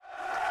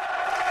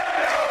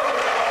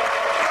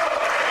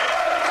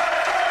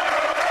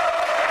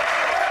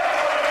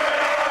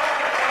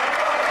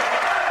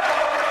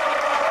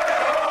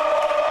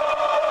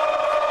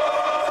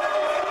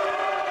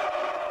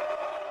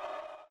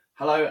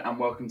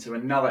welcome to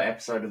another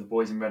episode of the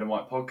Boys in Red and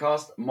White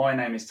podcast. My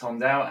name is Tom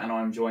Dow and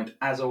I'm joined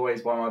as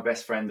always by my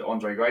best friend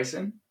Andre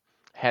Grayson.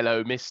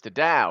 Hello, Mr.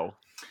 Dow.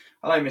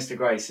 Hello, Mr.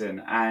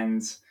 Grayson.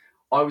 And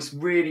I was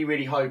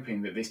really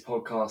hoping that this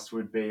podcast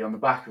would be on the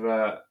back of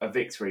a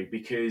victory,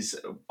 because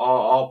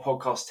our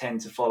podcasts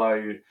tend to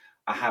follow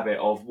a habit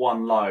of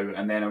one low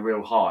and then a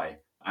real high.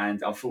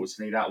 And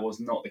unfortunately, that was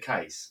not the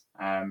case.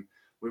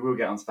 We will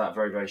get onto that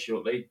very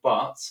shortly.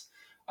 But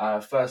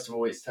first of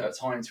all, it's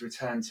time to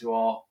return to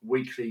our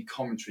weekly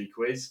commentary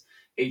quiz.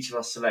 Each of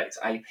us select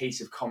a piece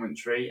of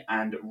commentary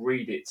and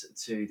read it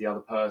to the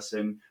other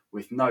person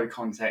with no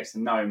context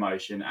and no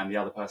emotion, and the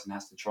other person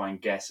has to try and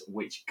guess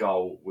which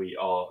goal we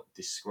are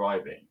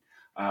describing.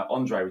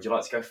 Andre, would you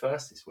like to go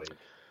first this week?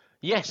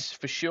 Yes,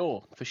 for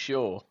sure.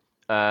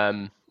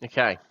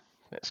 Okay,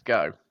 let's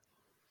go.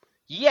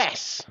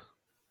 Yes!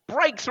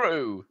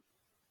 Breakthrough!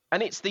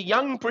 And it's the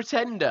young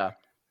pretender.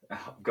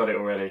 I've got it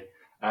already.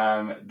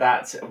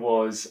 That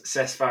was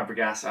Cesc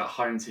Fabregas at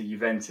home to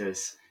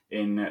Juventus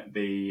in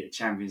the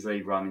Champions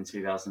League run in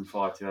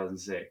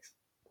 2005-2006.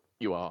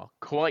 You are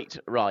quite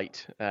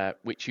right,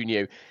 which you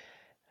knew.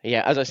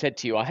 Yeah, as I said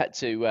to you, I had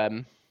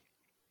to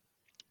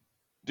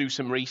do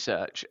some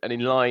research, and in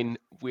line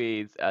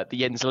with the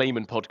Jens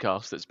Lehmann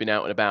podcast that's been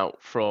out and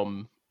about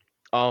from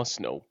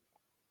Arsenal,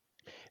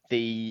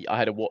 I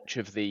had a watch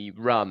of the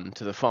run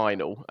to the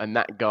final, and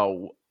that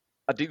goal,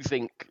 I do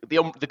think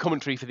the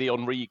commentary for the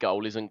Henry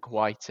goal isn't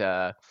quite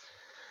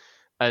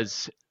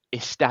as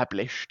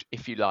established,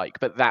 if you like,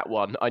 but that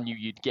one I knew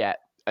you'd get.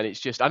 And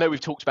it's just, I know we've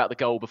talked about the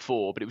goal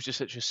before, but it was just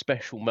such a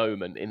special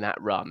moment in that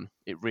run.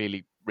 It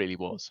really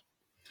was.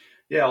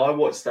 Yeah, I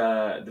watched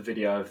the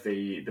video of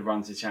the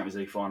run to the Champions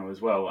League final as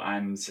well,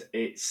 and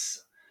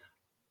it's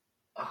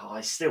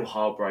still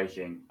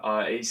heartbreaking.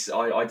 I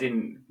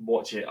didn't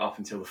watch it up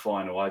until the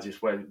final. I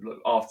just went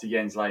after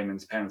Jens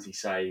Lehmann's penalty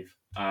save,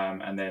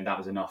 and then that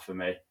was enough for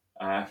me.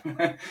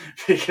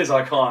 Because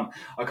I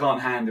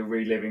can't handle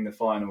reliving the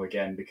final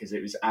again, because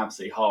it was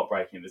absolutely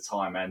heartbreaking at the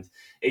time, and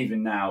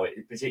even now,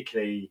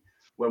 particularly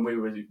when we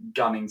were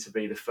gunning to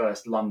be the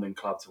first London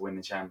club to win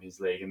the Champions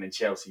League, and then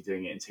Chelsea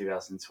doing it in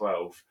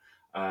 2012,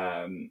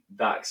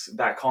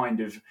 that kind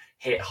of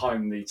hit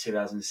home the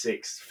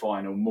 2006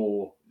 final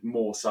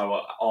more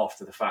so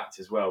after the fact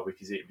as well,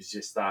 because it was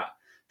just that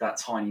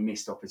tiny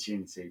missed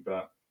opportunity.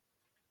 But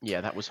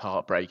yeah, that was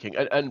heartbreaking.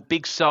 And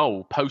Big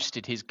Sol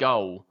posted his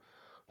goal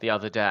the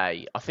other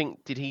day. I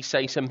think, did he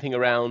say something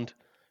around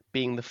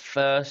being the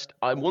first?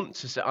 I want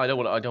to say, I don't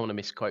want to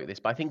misquote this,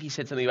 but I think he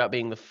said something about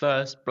being the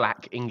first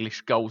black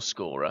English goal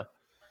scorer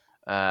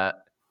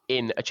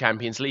in a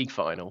Champions League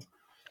final.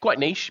 Quite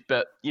niche,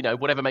 but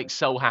whatever makes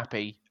Sol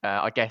happy,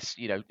 I guess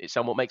it's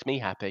somewhat makes me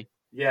happy.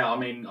 Yeah, I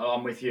mean,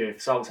 I'm with you.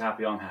 If Sol's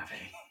happy, I'm happy.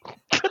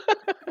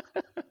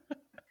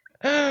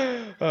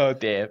 Oh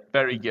dear,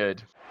 very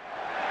good.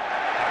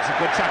 It's a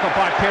good tackle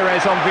by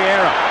Pires on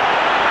Vieira.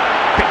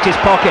 Picked his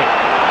pocket.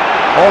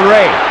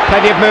 Henry,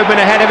 plenty of movement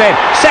ahead of him.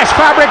 Cesc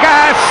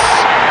Fabregas!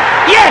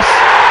 Yes!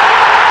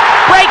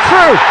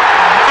 Breakthrough!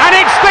 And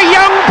it's the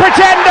young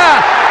pretender,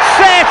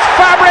 Cesc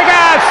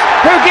Fabregas,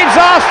 who gives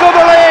Arsenal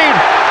the lead.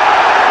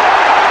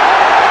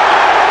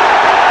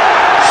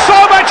 So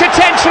much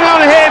attention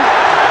on him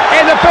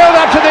in the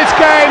build-up to this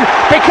game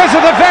because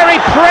of the very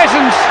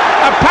presence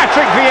of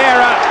Patrick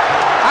Vieira.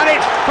 And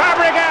it's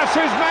Fabregas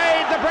who's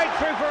made the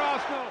breakthrough for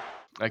Arsenal.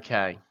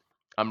 Okay,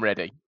 I'm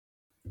ready.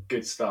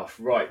 Good stuff.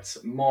 Right,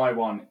 my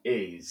one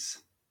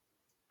is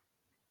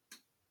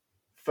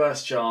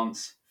first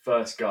chance,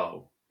 first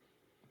goal.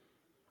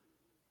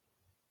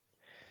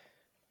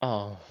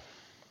 Oh.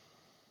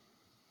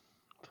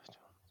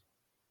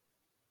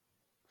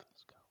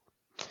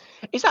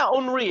 Is that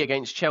Henry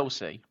against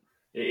Chelsea?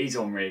 It is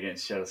Henry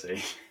against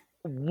Chelsea.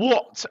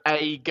 What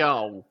a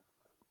goal.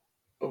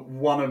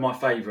 One of my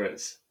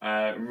favourites,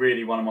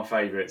 really one of my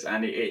favourites,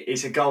 and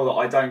it's a goal that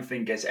I don't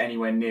think gets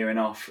anywhere near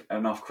enough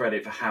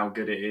credit for how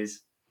good it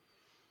is.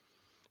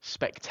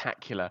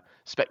 Spectacular.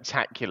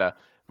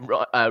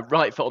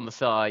 Right foot on the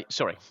thigh.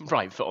 Sorry,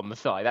 right foot on the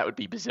thigh. That would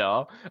be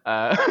bizarre.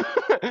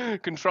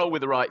 Control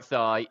with the right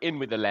thigh, in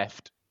with the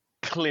left.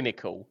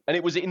 Clinical, and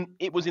it was in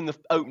the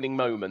opening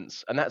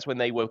moments, and that's when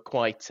they were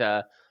quite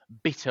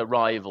bitter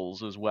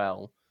rivals as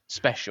well.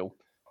 Special.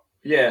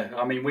 Yeah,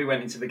 I mean, we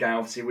went into the game,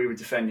 obviously we were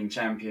defending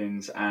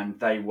champions, and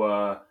they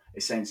were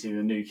essentially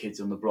the new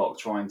kids on the block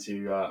trying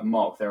to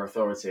mark their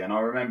authority. And I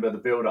remember the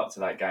build-up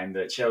to that game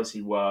that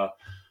Chelsea were,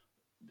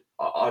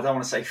 I don't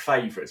want to say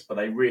favourites, but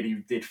they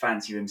really did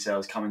fancy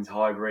themselves coming to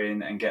Highbury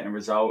and getting a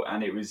result.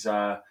 And it was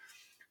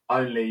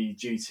only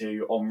due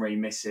to Henry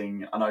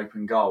missing an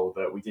open goal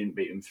that we didn't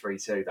beat them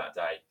 3-2 that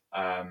day.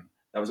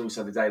 That was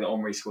also the day that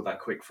Henry scored that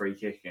quick free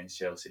kick against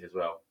Chelsea as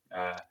well.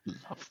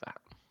 Love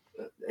that.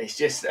 It's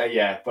just,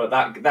 but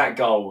that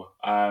goal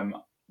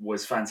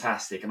was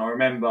fantastic. And I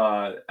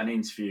remember an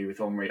interview with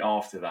Henry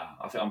after that.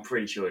 I'm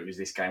pretty sure it was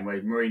this game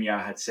where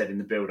Mourinho had said in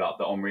the build-up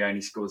that Henry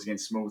only scores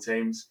against small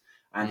teams.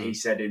 And he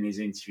said in his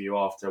interview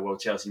after, well,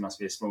 Chelsea must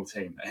be a small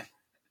team then.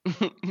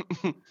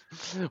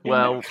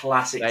 Well, in the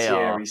classic they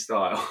Thierry are.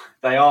 style.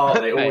 They are.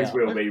 They They always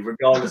are. will be,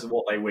 regardless of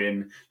what they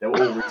win. There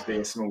will always be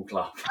a small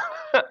club.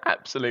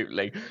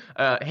 Absolutely.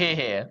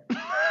 Here.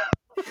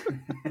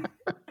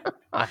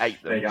 I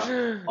hate them. There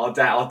you go.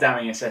 Our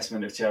damning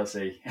assessment of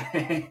Chelsea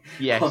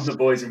Yes. on the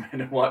Boys in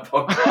Red and White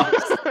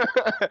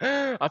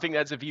podcast. I think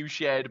that's a view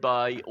shared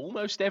by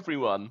almost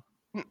everyone,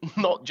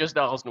 not just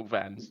Arsenal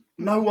fans.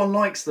 No one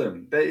likes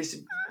them.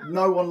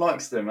 No one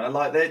likes them.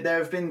 Like there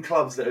have been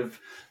clubs that have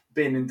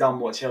been and done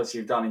what Chelsea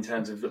have done in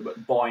terms of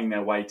buying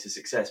their way to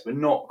success, but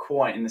not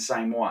quite in the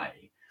same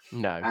way.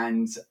 No.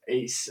 And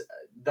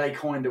they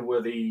kind of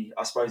were the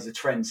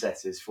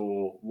trendsetters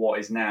for what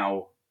is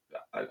now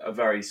a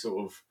very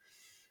sort of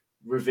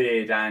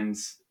revered and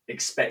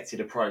expected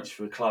approach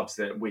for clubs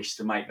that wish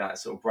to make that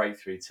sort of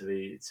breakthrough to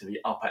the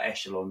upper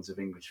echelons of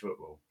English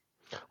football.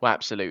 Well,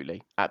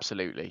 absolutely.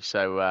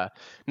 So,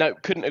 no,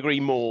 couldn't agree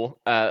more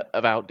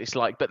about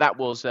dislike, but that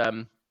was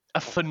a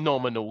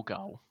phenomenal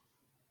goal.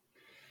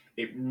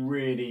 It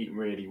really,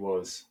 really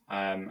was.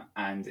 And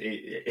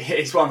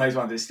it's one of those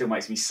ones that still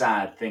makes me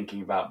sad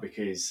thinking about,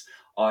 because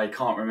I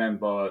can't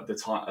remember the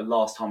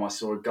last time I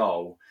saw a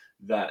goal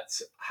that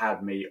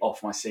had me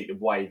off my seat the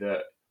way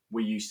that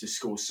we used to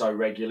score so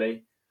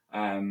regularly.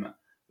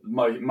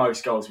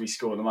 Most goals we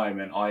score at the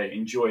moment, I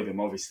enjoy them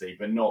obviously,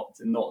 but not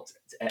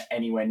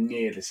anywhere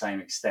near the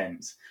same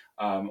extent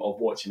of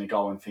watching a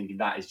goal and thinking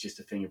that is just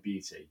a thing of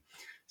beauty.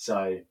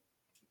 So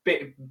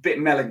bit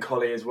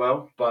melancholy as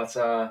well, but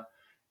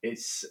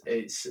it's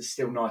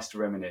still nice to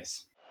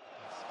reminisce.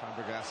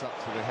 Fabregas up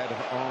to the head of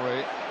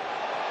Henry.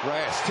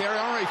 Reyes, Thierry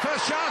Henry,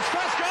 first chance,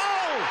 first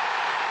goal!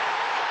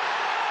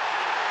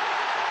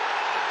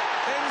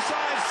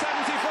 Inside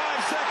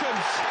 75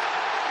 seconds.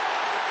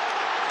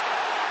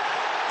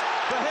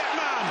 The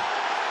hitman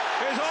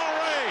is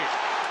Henry.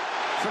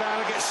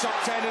 Ferrara gets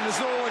sucked in and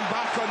there's no one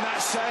back on that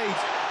side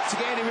to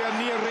get anywhere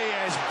near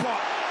Reyes,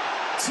 but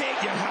take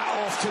your hat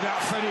off to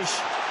that finish.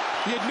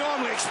 You'd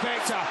normally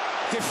expect a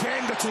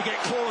defender to get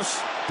close,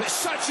 but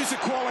such is the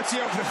quality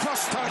of the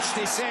first touch,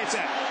 they set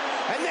it.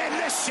 And then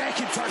this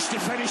second touch to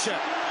finish it.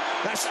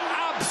 That's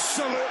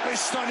absolutely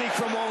stunning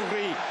from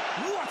Henry.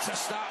 What a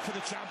start for the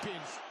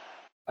champions.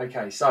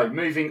 Okay, so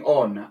moving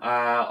on,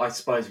 I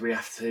suppose we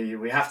have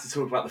to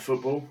talk about the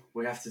football.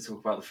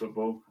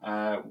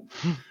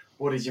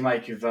 What did you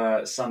make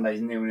of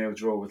Sunday's 0-0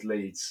 draw with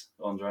Leeds,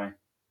 Andre?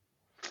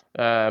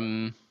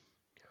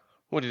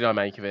 What did I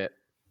make of it?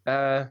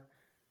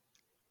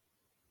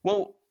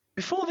 Well,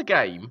 before the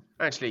game,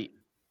 actually,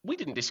 we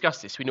didn't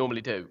discuss this. We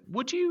normally do.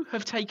 Would you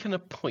have taken a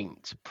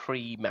point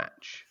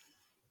pre-match?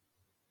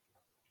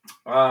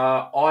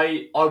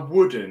 I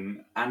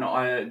wouldn't,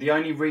 and the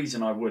only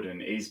reason I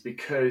wouldn't is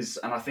because,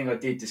 and I think I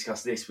did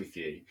discuss this with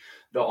you,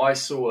 that I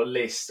saw a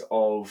list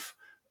of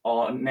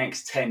our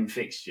next 10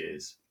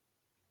 fixtures,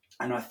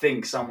 and I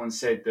think someone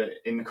said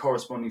that in the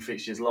corresponding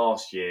fixtures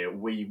last year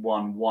we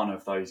won one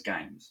of those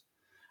games,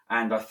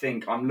 and I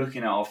think I'm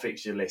looking at our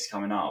fixture list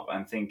coming up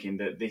and thinking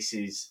that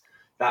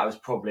that was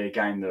probably a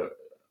game that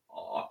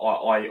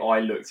I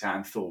looked at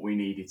and thought we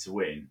needed to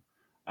win.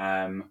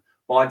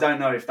 But I don't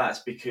know if that's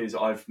because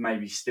I've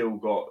maybe still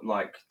got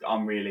like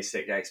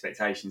unrealistic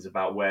expectations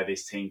about where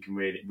this team can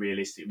really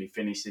realistically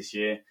finish this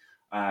year.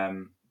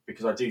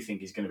 Because I do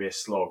think it's going to be a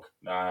slog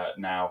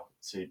now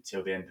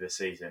till the end of the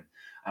season,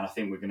 and I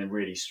think we're going to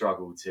really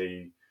struggle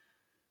to.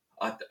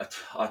 I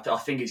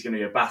think it's going to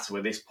be a battle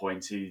at this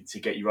point to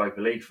get Europa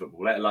League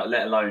football,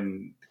 let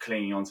alone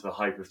clinging on to the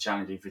hope of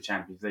challenging for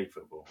Champions League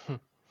football.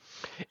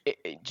 Do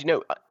you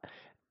know?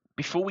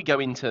 Before we go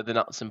into the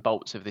nuts and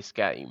bolts of this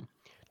game,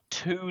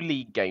 2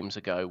 league games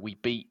ago, we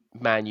beat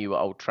Man U at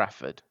Old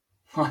Trafford.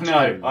 I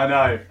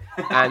know.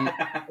 And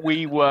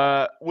we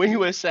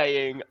were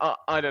saying,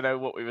 I don't know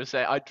what we were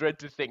saying. I dread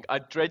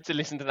to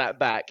listen to that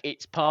back.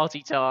 It's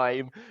party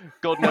time.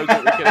 God knows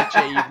what we can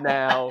achieve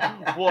now.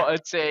 What a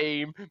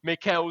team.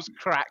 Mikel's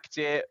cracked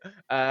it.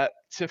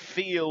 To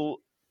feel,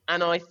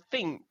 and I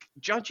think,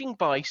 judging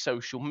by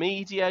social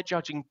media,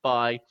 judging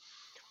by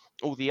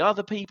all the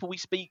other people we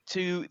speak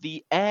to,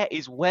 the air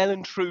is well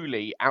and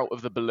truly out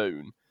of the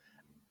balloon.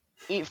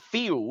 It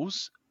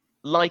feels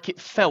like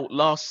it felt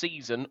last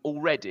season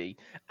already.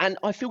 And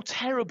I feel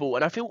terrible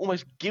and I feel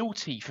almost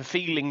guilty for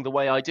feeling the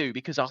way I do,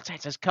 because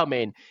Arteta's come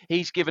in,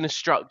 he's given us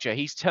structure,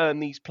 he's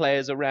turned these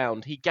players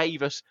around, he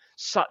gave us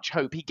such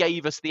hope, he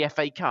gave us the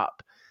FA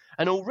Cup.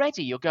 And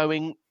already you're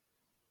going,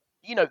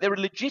 there are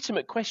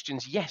legitimate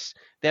questions. Yes,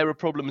 there are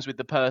problems with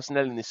the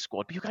personnel in this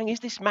squad, but you're going, is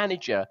this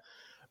manager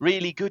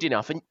really good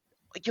enough? And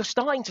you're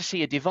starting to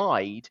see a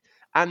divide.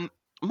 And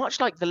much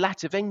like the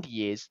latter Wenger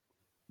years,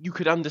 you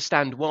could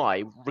understand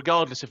why,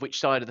 regardless of which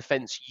side of the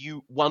fence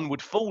one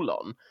would fall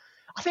on.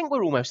 I think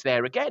we're almost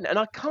there again. And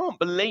I can't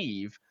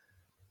believe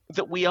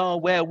that we are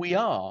where we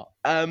are.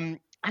 And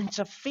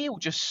to feel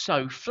just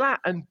so flat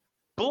and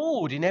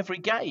bored in every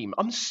game.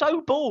 I'm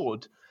so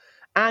bored.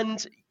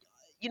 And,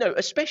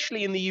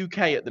 especially in the UK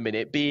at the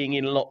minute, being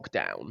in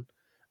lockdown,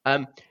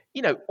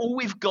 all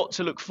we've got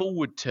to look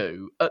forward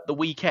to at the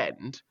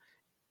weekend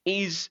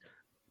is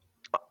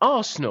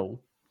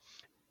Arsenal,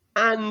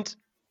 and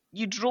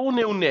you draw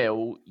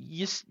 0-0.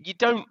 You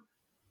don't.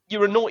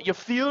 You're annoyed. You're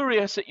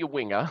furious at your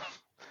winger,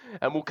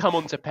 and we'll come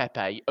on to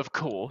Pepe, of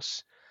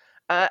course.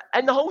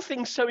 And the whole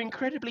thing's so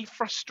incredibly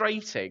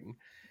frustrating.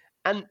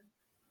 And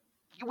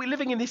we're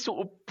living in this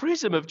sort of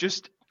prism of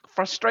just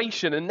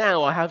frustration. And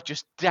now I have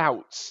just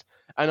doubts.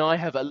 And I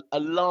have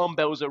alarm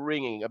bells are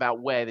ringing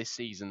about where this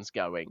season's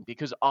going.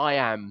 Because I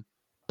am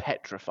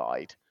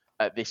petrified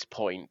at this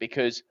point.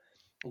 Because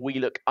we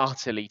look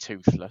utterly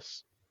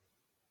toothless.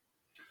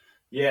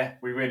 Yeah,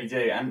 we really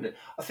do. And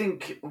I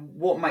think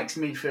what makes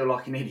me feel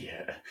like an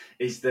idiot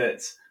is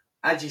that,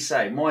 as you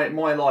say, my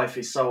life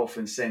is so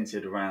often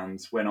centred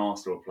around when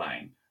Arsenal are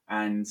playing.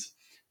 And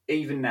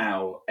even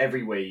now,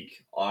 every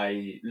week,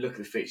 I look at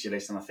the fixture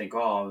list and I think,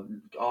 oh,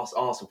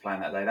 Arsenal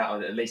playing that day,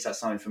 at least that's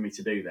something for me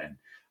to do then.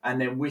 And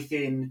then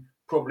within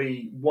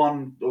probably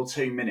 1 or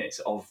 2 minutes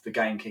of the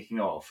game kicking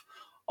off,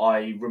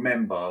 I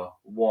remember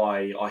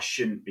why I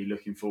shouldn't be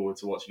looking forward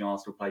to watching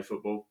Arsenal play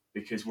football,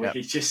 because we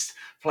just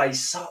play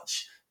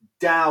such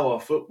dour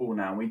football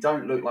now. We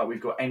don't look like we've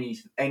got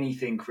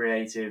anything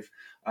creative.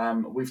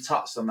 We've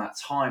touched on that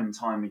time and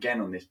time again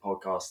on this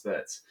podcast,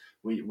 that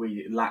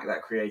we lack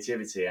that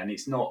creativity, and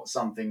it's not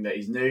something that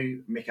is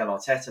new. Mikel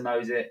Arteta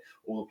knows it.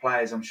 All the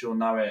players, I'm sure,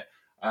 know it.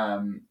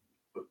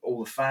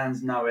 All the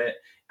fans know it,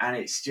 and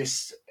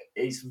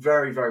it's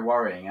very, very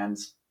worrying. And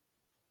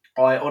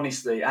I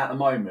honestly, at the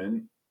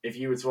moment, if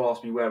you were to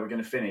ask me where we're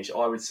going to finish,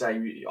 I would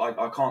say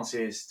I can't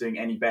see us doing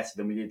any better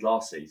than we did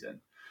last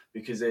season,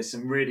 because there's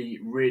some really,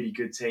 really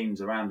good teams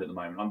around at the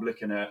moment. I'm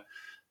looking at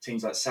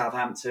teams like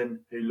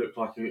Southampton, who look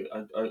like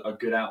a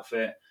good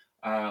outfit.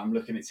 I'm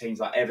looking at teams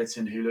like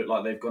Everton, who look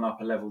like they've gone up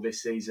a level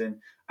this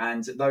season.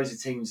 And those are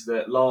teams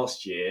that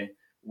last year,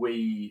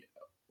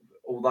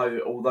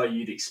 although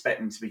you'd expect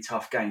them to be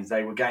tough games,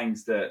 they were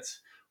games that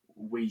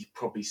we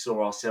probably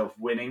saw ourselves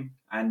winning,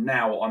 and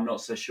now I'm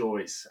not so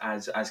sure it's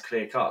as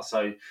clear cut.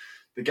 So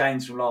the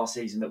games from last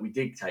season that we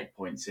did take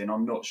points in,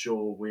 I'm not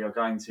sure we are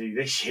going to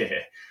this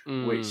year,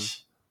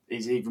 which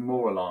is even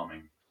more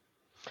alarming.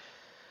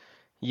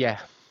 Yeah.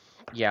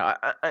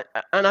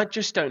 And I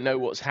just don't know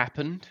what's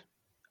happened.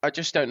 I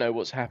don't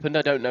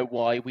know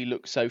why we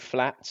look so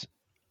flat.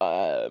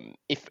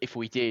 If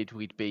we did,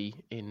 we'd be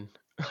in.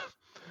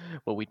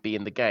 Well, we'd be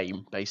in the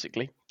game,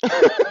 basically.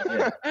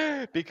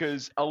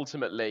 Because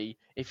ultimately,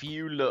 if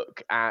you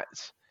look at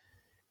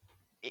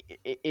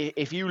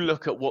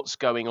what's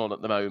going on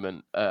at the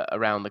moment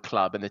around the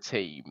club and the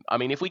team, I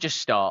mean, if we just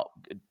start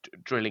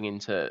drilling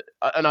into,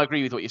 and I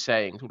agree with what you're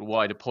saying, sort of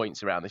wider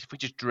points around this, if we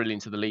just drill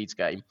into the Leeds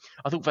game,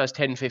 I thought first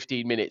 10,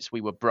 15 minutes we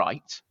were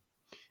bright.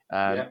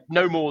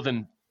 No more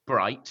than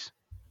bright.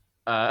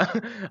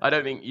 I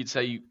don't think you'd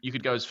say you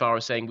could go as far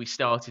as saying we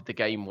started the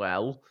game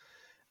well.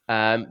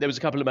 There was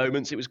a couple of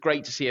moments. It was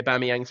great to see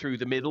Aubameyang through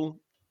the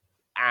middle,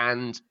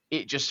 and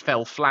it just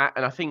fell flat.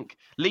 And I think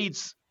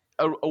Leeds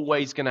are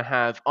always going to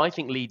have. I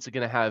think Leeds are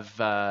going to have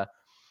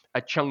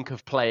a chunk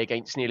of play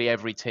against nearly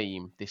every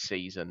team this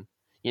season.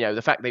 You know,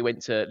 the fact they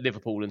went to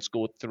Liverpool and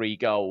scored 3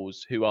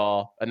 goals,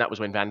 and that was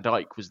when Van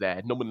Dijk was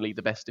there, nominally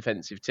the best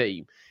defensive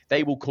team.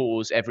 They will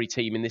cause every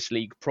team in this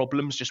league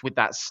problems just with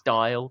that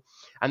style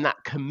and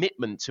that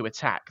commitment to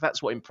attack.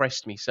 That's what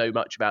impressed me so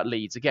much about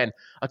Leeds. Again,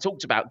 I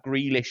talked about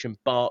Grealish and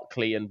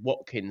Barkley and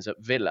Watkins at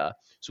Villa,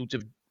 sort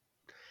of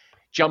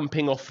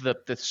jumping off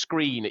the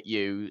screen at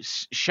you,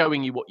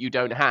 showing you what you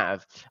don't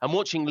have. And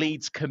watching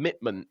Leeds'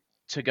 commitment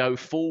to go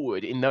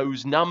forward in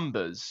those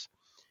numbers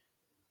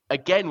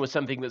again was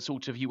something that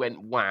sort of you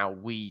went, wow,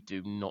 we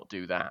do not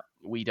do that.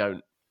 We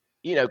don't,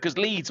 because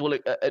Leeds will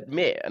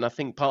admit, and I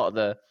think part of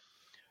the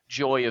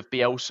joy of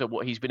Bielsa,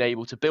 what he's been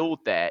able to build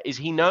there, is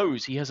he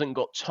knows he hasn't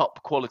got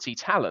top quality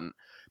talent,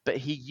 but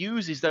he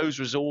uses those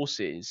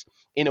resources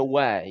in a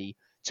way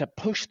to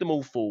push them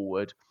all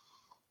forward.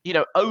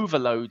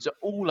 Overloads are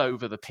all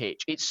over the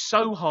pitch. It's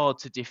so hard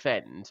to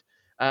defend,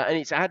 and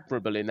it's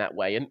admirable in that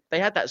way. And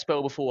they had that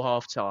spell before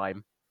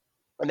half-time.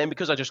 And then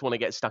because I just want to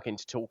get stuck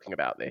into talking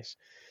about this,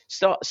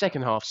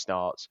 second half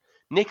starts.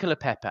 Nicola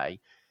Pepe.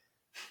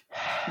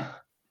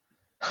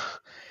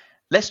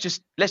 Let's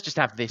just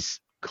have this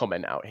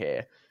comment out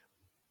here.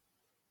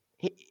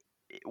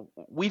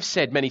 We've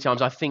said many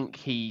times, I think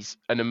he's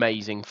an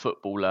amazing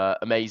footballer,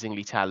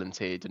 amazingly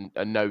talented,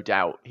 and no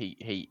doubt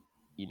he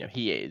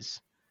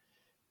is.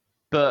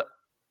 But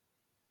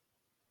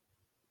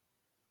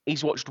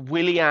he's watched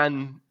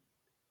Willian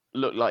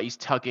look like he's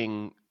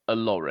tugging a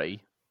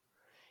lorry.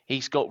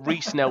 He's got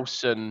Reece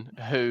Nelson,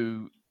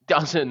 who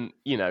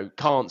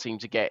can't seem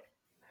to get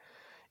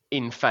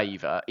in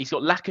favour. He's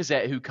got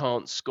Lacazette, who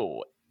can't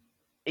score.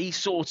 He's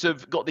sort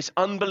of got this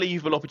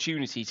unbelievable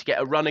opportunity to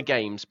get a run of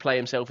games, play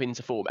himself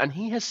into form. And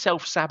he has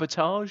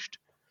self-sabotaged,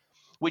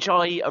 which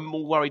I am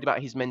more worried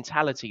about his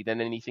mentality than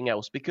anything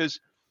else.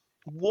 Because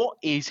what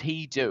is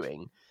he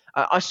doing?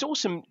 I saw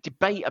some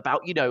debate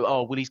about,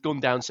 he's gone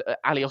down,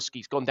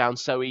 Alioski's gone down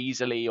so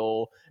easily,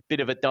 or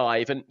bit of a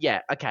dive. And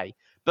yeah, okay.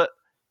 But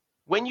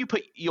when you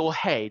put your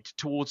head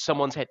towards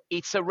someone's head,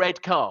 it's a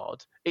red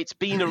card. It's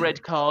been a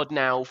red card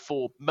now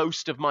for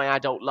most of my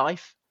adult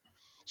life.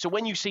 So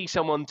when you see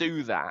someone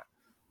do that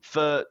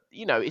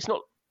it's not,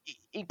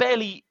 he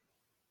barely,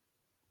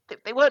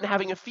 they weren't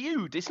having a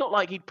feud. It's not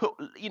like he'd put,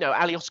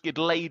 Alioski had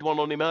laid one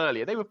on him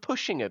earlier. They were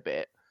pushing a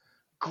bit.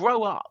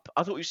 Grow up.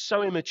 I thought he was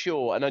so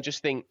immature. And I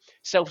just think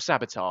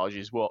self-sabotage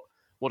is what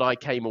I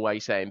came away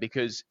saying,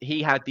 because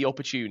he had the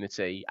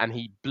opportunity and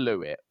he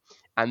blew it.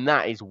 And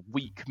that is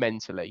weak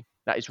mentally.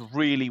 That is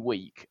really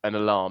weak and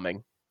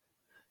alarming.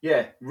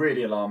 Yeah,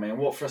 really alarming. And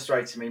what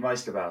frustrated me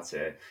most about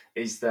it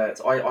is that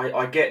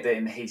I get that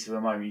in the heat of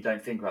the moment you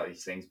don't think about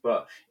these things,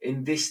 but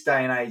in this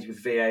day and age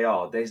with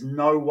VAR, there's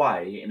no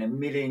way in a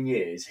million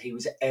years he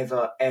was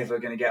ever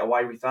going to get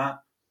away with that.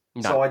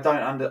 No. So I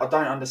don't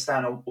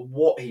understand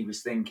what he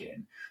was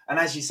thinking. And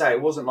as you say,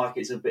 it wasn't like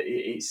it's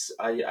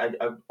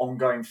a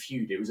ongoing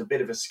feud. It was a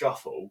bit of a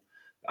scuffle,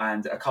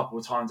 and a couple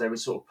of times they were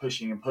sort of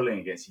pushing and pulling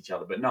against each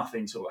other, but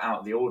nothing sort of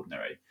out of the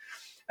ordinary.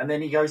 And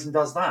then he goes and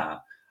does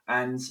that.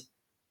 And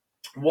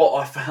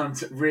what I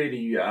found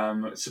really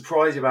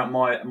surprising about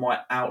my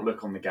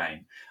outlook on the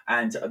game,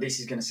 and this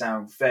is going to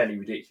sound fairly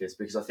ridiculous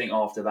because I think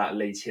after that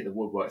Leeds hit the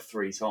woodwork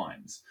 3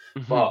 times,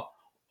 but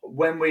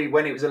when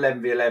it was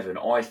 11v11,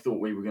 I thought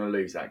we were going to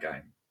lose that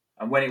game.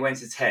 And when it went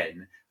to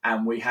 10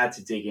 and we had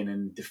to dig in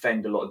and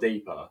defend a lot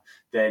deeper,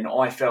 then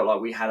I felt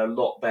like we had a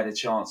lot better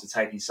chance of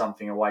taking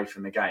something away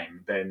from the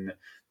game than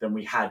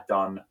we had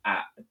done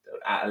at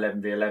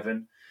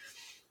 11v11.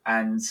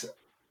 And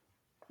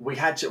we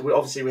had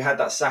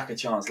that Saka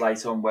chance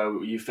late on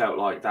where you felt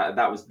like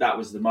that was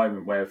the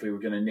moment where if we were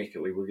going to nick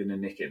it, we were going to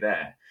nick it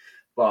there.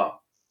 But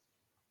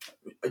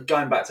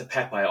going back to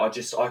Pepe,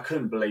 I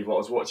couldn't believe what I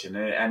was watching.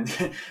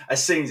 And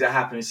as soon as it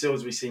happened, as soon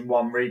as we seen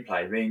one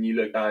replay, me and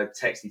you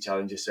text each other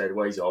and just said,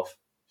 "Well, he's off."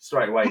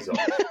 Straight away he's off.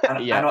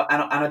 And, yeah.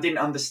 and I didn't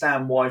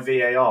understand why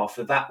VAR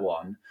for that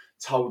one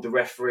told the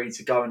referee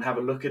to go and have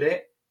a look at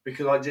it,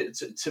 because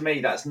to me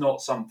that's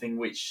not something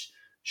which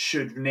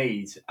should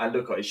need a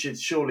look at. It should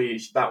surely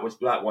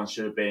that one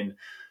should have been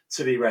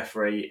to the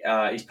referee.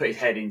 He's put his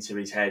head into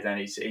his head and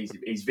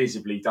he's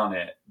visibly done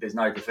it. There's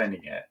no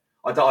defending it.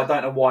 I don't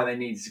know why they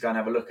needed to go and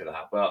have a look at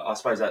that, but I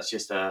suppose that's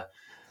just an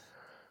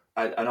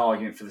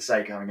argument for the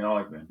sake of having an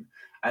argument.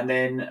 And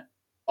then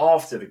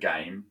after the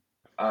game,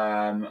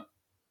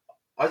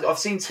 I've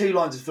seen 2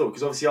 lines of thought,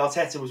 because obviously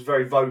Arteta was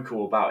very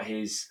vocal about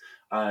his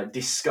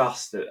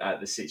disgust at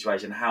the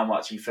situation, how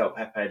much he felt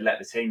Pepe had let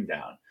the team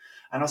down.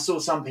 And I saw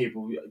some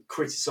people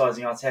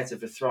criticising Arteta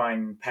for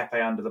throwing Pepe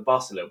under the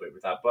bus a little bit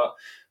with that. But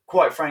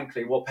quite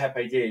frankly, what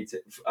Pepe did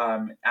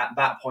at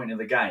that point of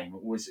the game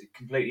was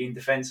completely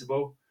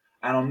indefensible.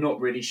 And I'm not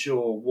really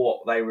sure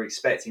what they were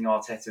expecting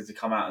Arteta to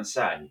come out and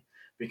say,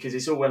 because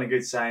it's all well and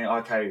good saying,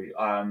 okay,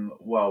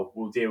 well,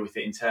 we'll deal with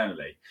it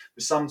internally.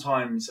 But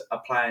sometimes a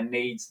player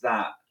needs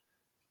that,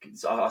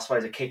 I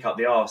suppose, a kick up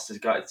the arse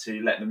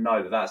to let them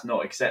know that that's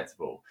not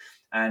acceptable.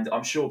 And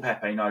I'm sure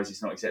Pepe knows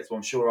it's not acceptable.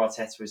 I'm sure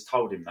Arteta has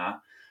told him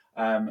that.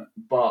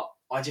 But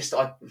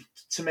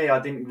to me, I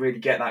didn't really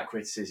get that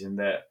criticism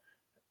that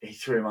he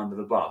threw him under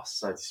the bus,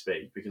 so to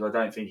speak, because I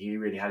don't think he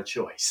really had a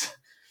choice.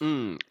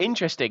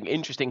 Interesting.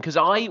 Because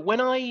I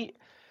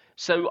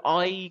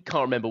can't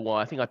remember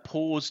why. I think I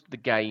paused the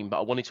game, but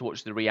I wanted to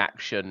watch the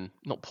reaction.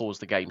 Not pause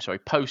the game, sorry,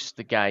 post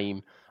the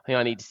game. I think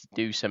I needed to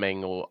do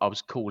something, or I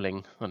was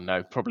calling, I don't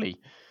know,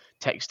 probably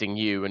texting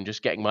you and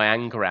just getting my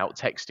anger out,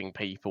 texting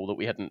people that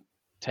we hadn't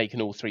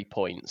taken all 3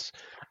 points.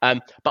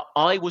 But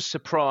I was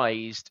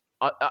surprised.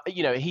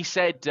 He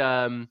said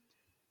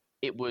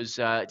it was.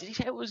 Did he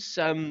say it was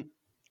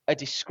a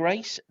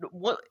disgrace?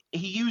 What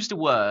he used a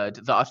word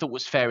that I thought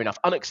was fair enough.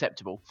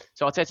 Unacceptable.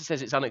 So Arteta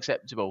says it's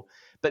unacceptable,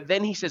 but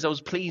then he says I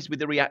was pleased with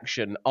the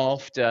reaction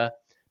after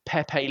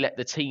Pepe let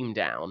the team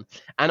down,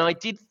 and I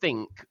did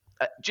think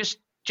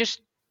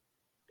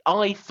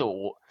I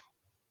thought,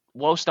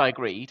 whilst I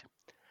agreed,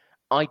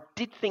 I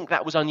did think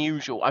that was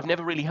unusual. I've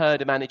never really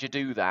heard a manager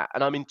do that,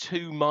 and I'm in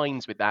 2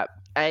 minds with that.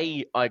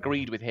 I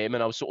agreed with him,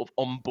 and I was sort of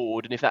on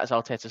board, and if that's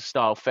Arteta's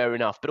style, fair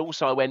enough. But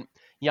also I went,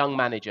 young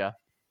manager.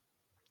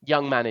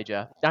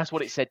 That's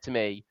what it said to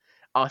me.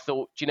 I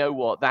thought, do you know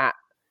what? That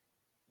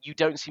you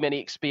don't see many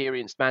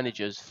experienced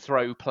managers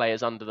throw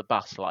players under the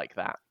bus like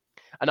that.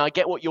 And I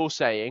get what you're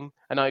saying,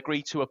 and I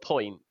agree to a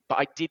point, but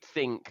I did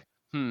think,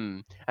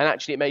 and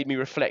actually it made me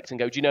reflect and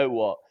go, do you know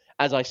what?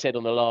 As I said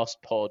on the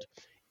last pod,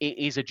 it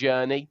is a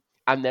journey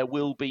and there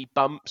will be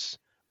bumps.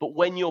 But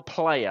when you're a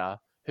player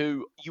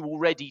who you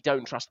already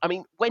don't trust, I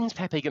mean, when's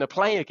Pepe going to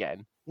play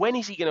again? When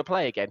is he going to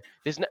play again?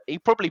 He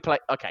probably play,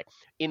 okay,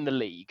 in the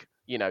league,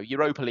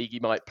 Europa League he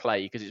might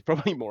play, because it's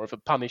probably more of a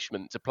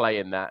punishment to play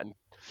in that and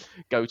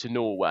go to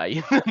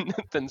Norway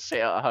than sit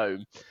at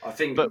home. I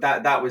think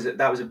that was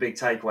a big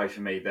takeaway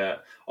for me,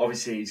 that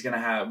obviously he's going to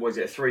have, was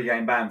it a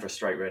 3-game ban for a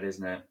straight red,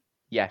 isn't it?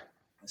 Yeah.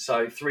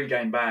 So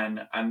 3-game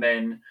ban, and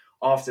then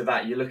after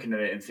that you're looking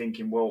at it and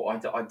thinking, well,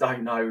 I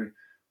don't know,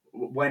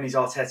 when is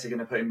Arteta going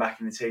to put him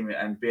back in the team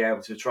and be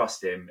able to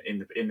trust him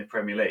in the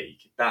Premier League?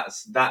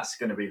 That's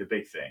going to be the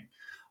big thing.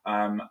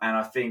 And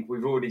I think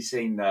we've already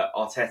seen that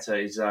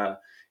Arteta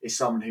is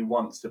someone who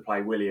wants to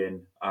play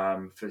Willian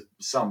for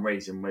some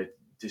reason,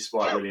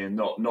 despite Willian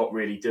not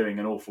really doing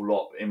an awful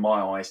lot in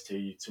my eyes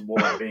to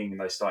warrant being in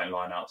those starting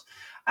lineups.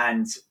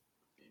 And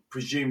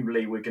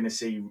presumably we're going to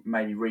see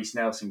maybe Reiss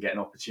Nelson get an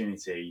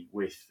opportunity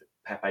with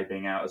Pepe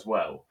being out as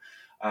well.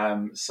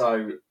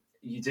 So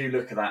you do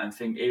look at that and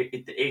think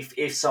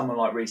if someone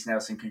like Reiss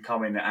Nelson can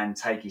come in and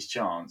take his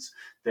chance,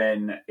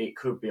 then it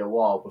could be a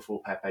while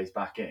before Pepe's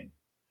back in.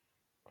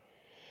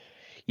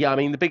 Yeah, I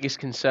mean, the biggest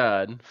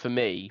concern for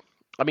me,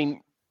 I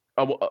mean,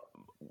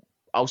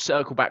 I'll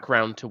circle back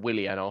round to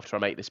Willian after I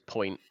make this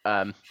point,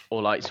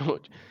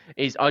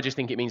 is I just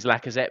think it means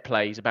Lacazette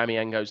plays,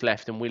 Aubameyang goes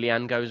left and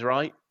Willian goes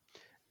right.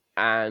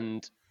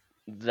 And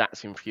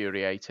that's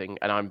infuriating.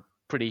 And I'm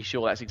pretty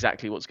sure that's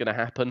exactly what's going to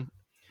happen.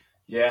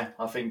 Yeah,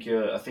 I think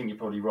you're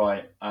probably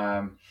right.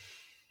 I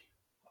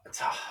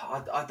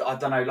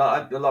don't know.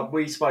 Like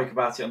we spoke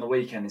about it on the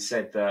weekend and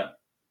said that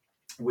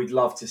we'd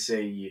love to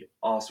see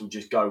Arsenal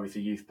just go with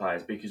the youth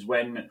players, because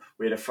when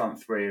we had a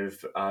front three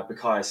of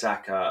Bukayo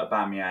Saka,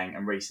 Aubameyang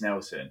and Reiss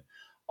Nelson,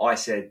 I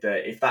said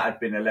that if that had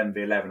been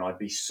 11v11, I'd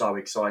be so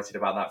excited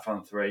about that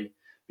front three,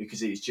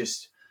 because it's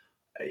just,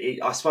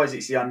 I suppose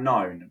it's the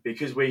unknown,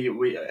 because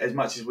we as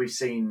much as we've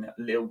seen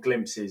little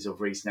glimpses of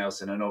Reiss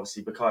Nelson, and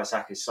obviously Bukayo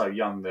Saka is so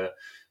young that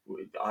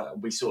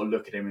we sort of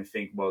look at him and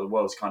think, well, the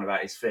world's kind of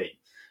at his feet.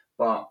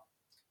 But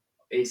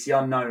it's the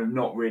unknown of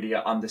not really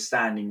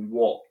understanding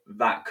what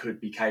that could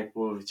be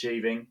capable of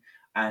achieving.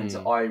 And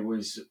I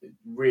was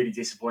really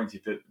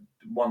disappointed that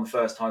one of the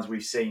first times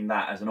we've seen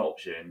that as an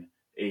option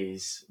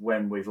is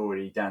when we've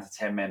already down to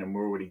 10 men and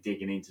we're already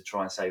digging in to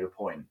try and save a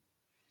point.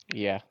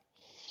 Yeah.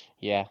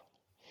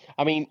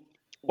 I mean,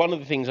 one of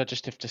the things I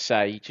just have to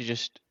say, to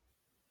just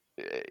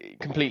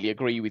completely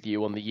agree with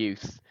you on the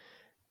youth,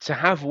 to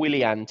have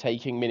Willian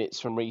taking minutes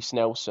from Reiss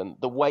Nelson,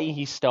 the way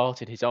he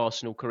started his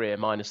Arsenal career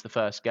minus the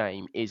first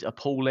game is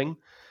appalling.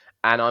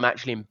 And I'm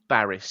actually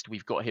embarrassed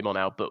we've got him on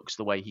our books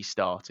the way he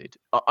started.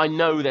 I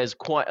know there's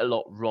quite a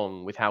lot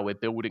wrong with how we're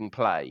building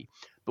play,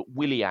 but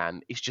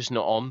Willian is just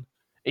not on.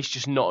 It's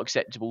just not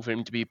acceptable for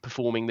him to be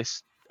performing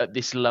this at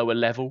this lower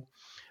level.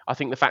 I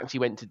think the fact he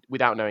went to,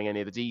 without knowing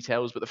any of the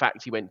details, but the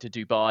fact he went to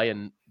Dubai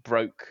and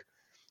broke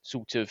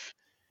sort of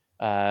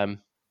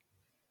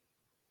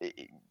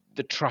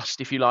the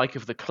trust, if you like,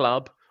 of the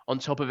club on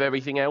top of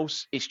everything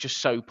else, it's just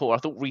so poor. I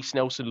thought Reiss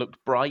Nelson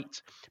looked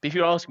bright. But if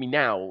you're asking me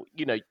now,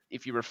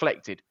 if you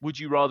reflected, would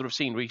you rather have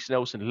seen Reiss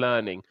Nelson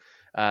learning,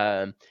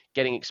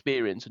 getting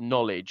experience and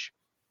knowledge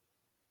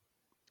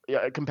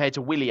compared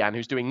to Willian,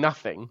 who's doing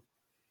nothing?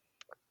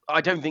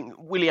 I don't think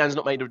Willian's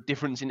not made a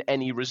difference in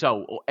any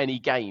result or any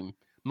game,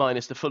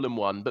 minus the Fulham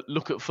one. But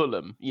look at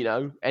Fulham,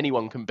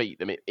 anyone can beat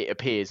them, it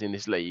appears, in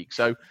this league.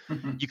 So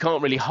you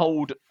can't really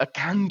hold a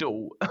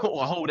candle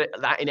or hold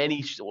that in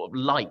any sort of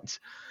light.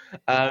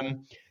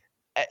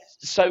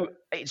 So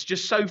it's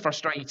just so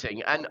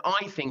frustrating. And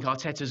I think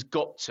Arteta's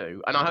got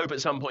to, and I hope at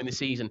some point in the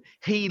season,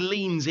 he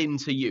leans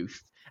into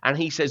youth and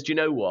he says, do you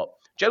know what?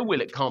 Joe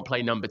Willock can't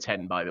play number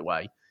 10, by the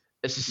way.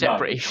 It's a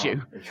separate issue.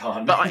 He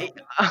can't. But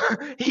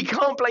he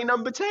can't play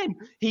number 10.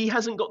 He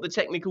hasn't got the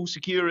technical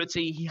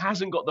security. He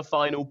hasn't got the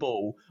final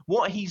ball.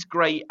 What he's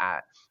great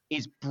at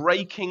is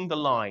breaking the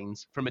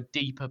lines from a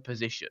deeper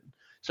position.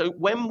 So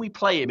when we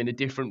play him in a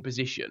different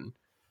position,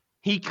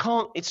 he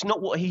can't, it's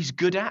not what he's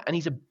good at, and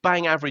he's a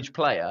bang average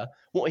player.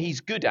 What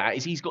he's good at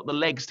is he's got the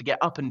legs to get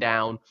up and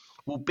down,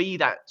 will be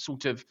that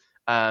sort of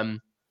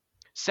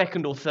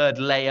second or third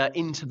layer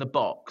into the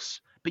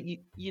box. But,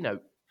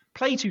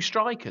 play two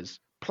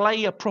strikers.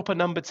 Play a proper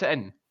number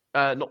 10.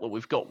 Not that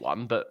we've got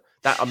one, but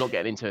that I'm not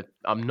getting into.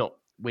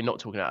 We're not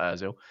talking about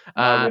Ozil.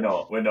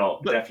 No, we're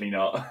not. Definitely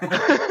not.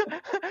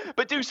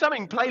 But do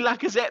something. Play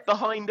Lacazette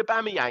behind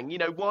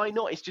Aubameyang. Why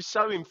not? It's just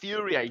so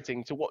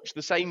infuriating to watch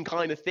the same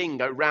kind of thing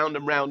go round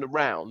and round and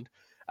round.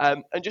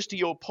 And just to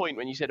your point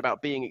when you said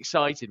about being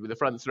excited with the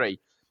front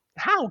three,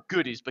 how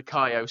good is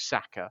Bukayo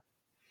Saka?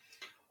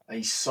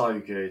 He's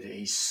so good.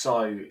 He's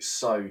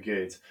so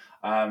good.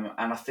 And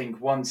I think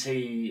once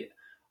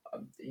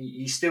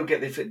you still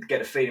get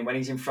the feeling when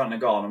he's in front of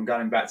goal, and I'm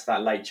going back to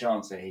that late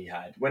chance that he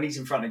had. When he's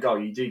in front of goal,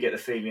 you do get the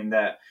feeling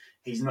that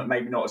he's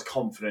maybe not as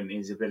confident in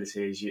his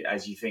ability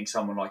as you think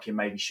someone like him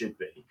maybe should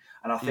be.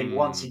 And I think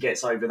once he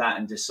gets over that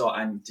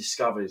and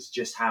discovers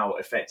just how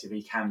effective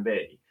he can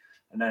be,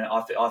 and then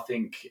I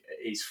think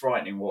it's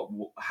frightening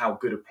how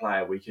good a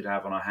player we could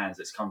have on our hands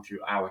that's come through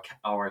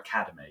our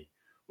academy,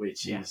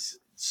 which is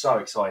so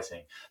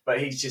exciting. But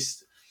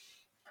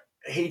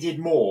he did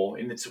more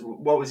in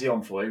what was he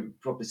on for?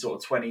 Probably sort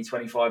of 20,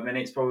 25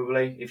 minutes,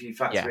 probably, if you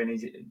factor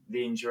in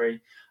the injury.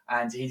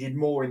 And he did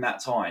more in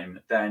that time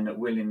than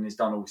Willian has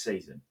done all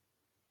season.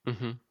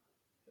 Mm-hmm.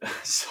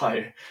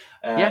 So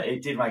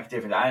it did make a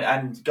difference.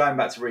 And going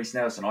back to Reiss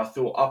Nelson, I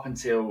thought up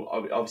until,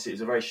 obviously it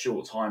was a very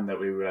short time that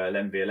we were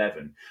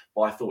 11v11,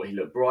 but I thought he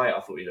looked bright. I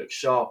thought he looked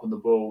sharp on the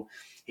ball.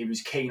 He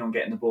was keen on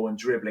getting the ball and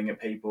dribbling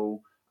at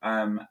people.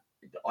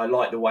 I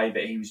like the way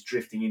that he was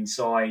drifting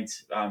inside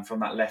from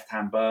that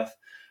left-hand berth.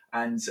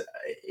 and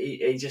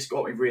it just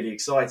got me really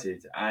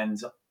excited, and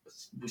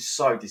was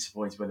so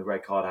disappointed when the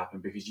red card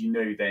happened, because you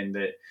knew then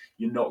that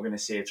you're not going to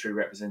see a true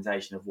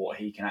representation of what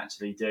he can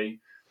actually do.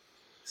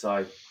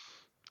 So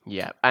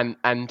yeah,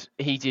 and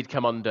he did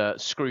come under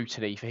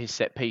scrutiny for his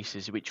set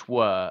pieces, which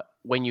were,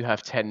 when you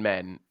have 10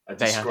 men,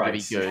 they have to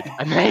be good,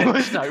 and they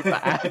were so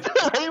bad.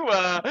 They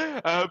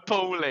were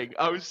appalling.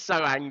 I was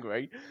so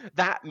angry.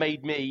 That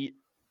made me,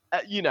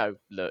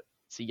 look,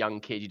 it's a young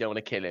kid, you don't want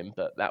to kill him,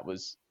 but that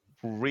was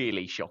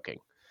really shocking.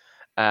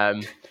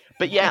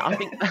 But yeah, I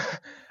think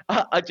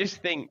I just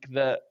think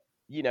that,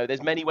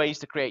 there's many ways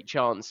to create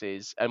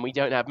chances, and we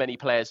don't have many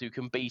players who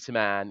can beat a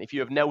man. If you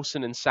have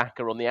Nelson and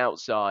Saka on the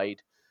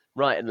outside,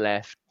 right and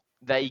left,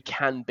 they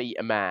can beat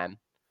a man,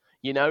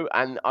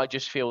 and I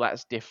just feel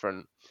that's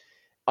different.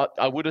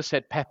 I would have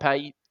said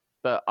Pepe,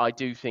 but I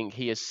do think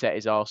he has set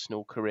his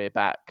Arsenal career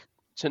back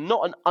to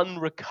not an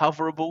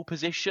unrecoverable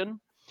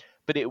position,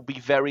 but it will be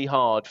very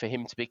hard for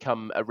him to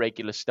become a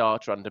regular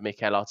starter under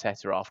Mikel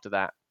Arteta after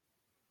that.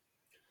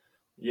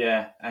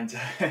 Yeah, and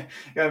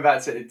going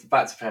back to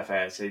Pepe,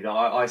 actually,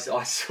 I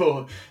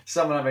saw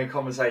someone having a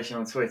conversation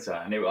on Twitter,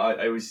 and it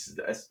was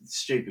a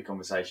stupid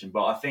conversation,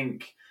 but I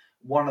think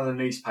one of the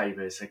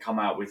newspapers had come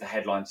out with a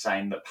headline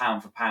saying that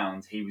pound for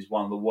pound, he was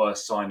one of the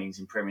worst signings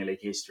in Premier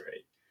League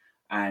history.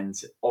 And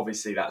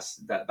obviously that's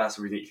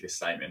a ridiculous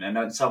statement. And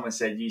then someone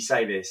said, you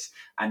say this,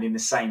 and in the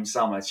same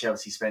summer,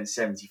 Chelsea spent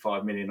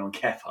 75 million on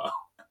Kepa.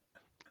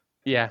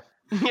 Yeah.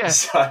 Yeah.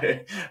 So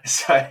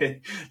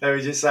they were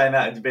just saying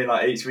that to be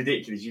like, it's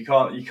ridiculous. You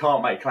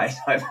can't make claims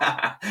like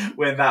that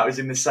when that was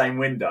in the same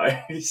window.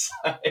 So.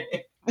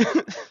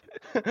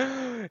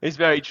 It's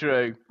very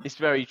true. It's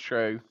very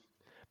true.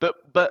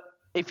 But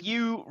if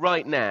you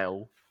right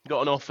now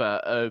got an offer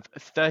of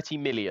 30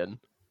 million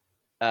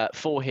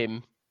for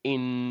him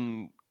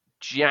in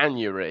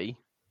January.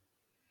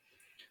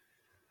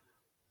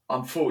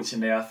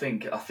 Unfortunately, I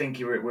think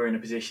we're in a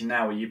position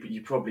now where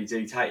you probably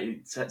do take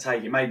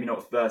it. Maybe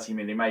not 30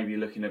 million, maybe you're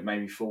looking at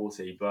maybe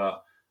 40.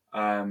 But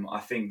I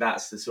think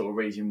that's the sort of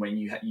reason when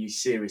you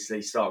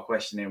seriously start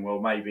questioning.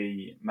 Well,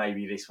 maybe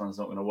this one's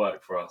not going to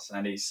work for us,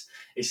 and it's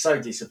so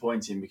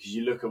disappointing, because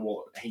you look at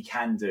what he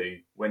can do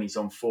when he's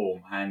on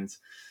form, and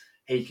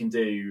he can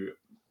do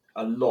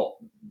a lot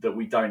that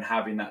we don't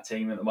have in that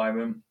team at the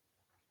moment.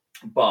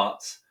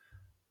 But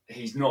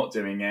he's not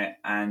doing it,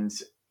 and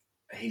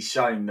he's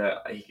shown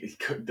that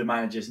the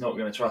manager's not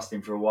going to trust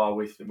him for a while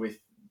with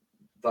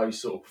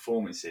those sort of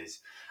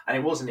performances. And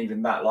it wasn't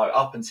even that, like,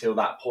 up until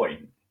that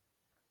point,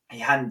 he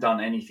hadn't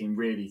done anything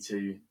really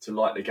to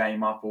light the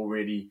game up or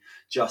really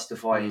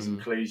justify his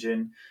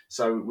inclusion.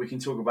 So we can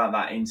talk about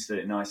that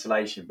incident in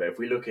isolation. But if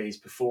we look at his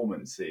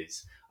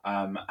performances,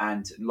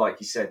 and like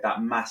you said,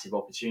 that massive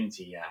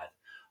opportunity he had,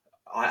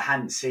 I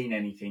hadn't seen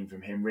anything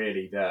from him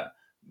really that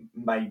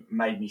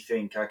made me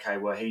think, okay,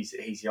 well, he's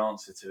the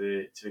answer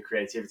to the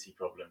creativity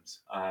problems.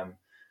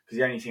 Because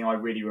the only thing I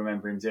really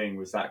remember him doing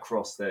was that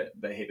cross that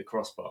hit the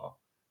crossbar,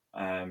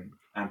 and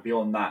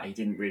beyond that, he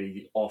didn't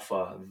really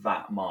offer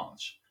that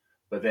much.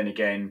 But then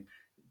again,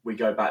 we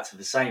go back to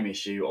the same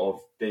issue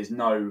of there's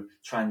no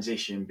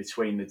transition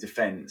between the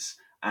defence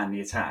and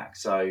the attack.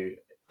 So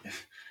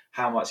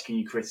how much can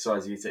you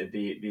criticise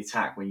the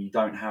attack when you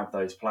don't have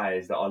those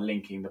players that are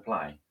linking the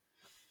play?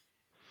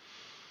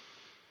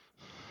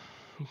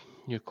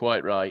 You're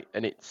quite right,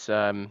 and it's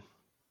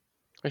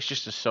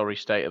just a sorry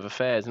state of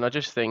affairs. And I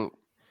just think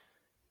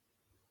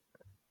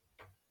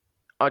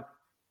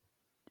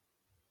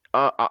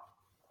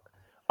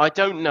I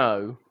don't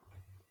know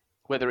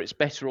whether it's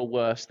better or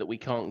worse that we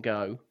can't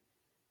go.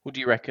 What do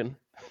you reckon?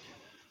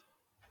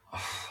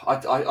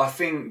 I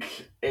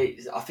think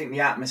the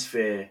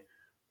atmosphere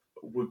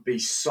would be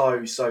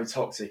so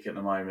toxic at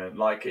the moment.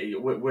 Like,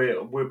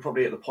 we're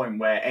probably at the point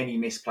where any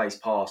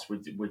misplaced pass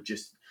would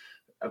just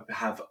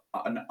have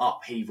an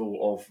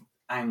upheaval of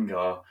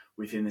anger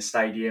within the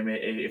stadium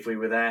if we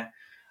were there.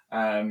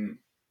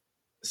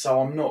 So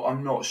I'm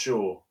not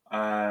sure.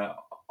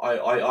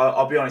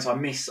 I'll be honest. I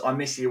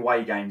miss the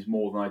away games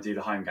more than I do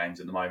the home games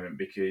at the moment,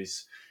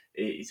 because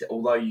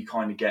although you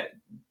kind of get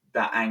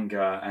that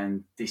anger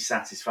and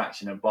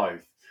dissatisfaction at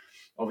both,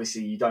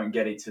 obviously you don't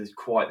get it to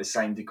quite the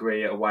same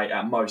degree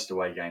at most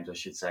away games, I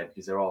should say,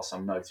 because there are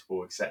some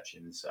notable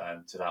exceptions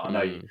to that.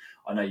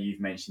 I know you've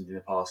mentioned in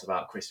the past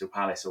about Crystal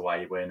Palace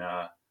away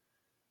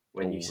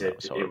when you said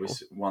it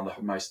was one of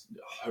the most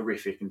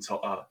horrific and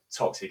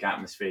toxic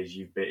atmospheres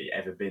you've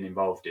ever been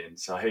involved in.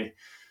 So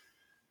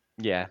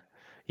yeah.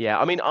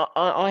 I mean,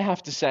 I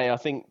have to say, I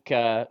think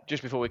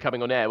just before we're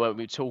coming on air, when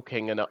we were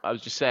talking, and I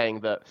was just saying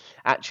that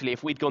actually,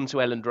 if we'd gone to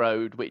Elland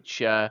Road,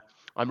 which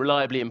I'm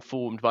reliably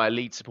informed by a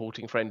Leeds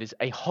supporting friend is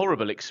a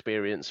horrible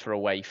experience for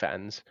away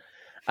fans.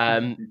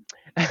 And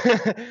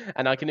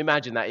I can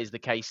imagine that is the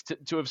case.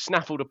 To have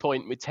snaffled a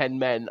point with 10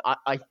 men,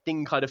 I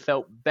think I'd have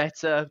felt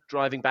better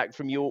driving back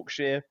from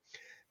Yorkshire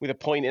with a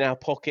point in our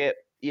pocket.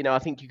 I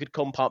think you could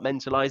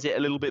compartmentalise it a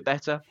little bit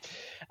better.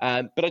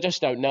 But I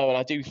just don't know. And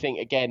I do think,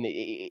 again,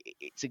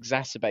 it's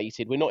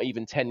exacerbated. We're not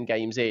even 10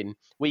 games in.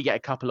 We get a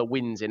couple of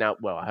wins in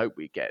well, I hope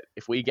we get,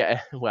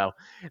 well,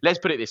 let's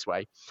put it this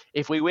way.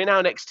 If we win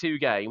our next 2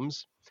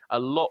 games, a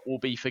lot will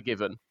be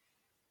forgiven.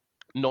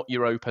 Not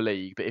Europa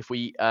League. But if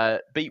we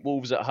beat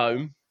Wolves at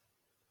home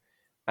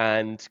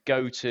and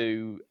go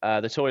to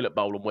the Toilet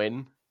Bowl and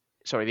win,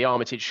 the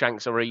Armitage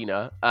Shanks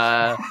Arena,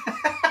 I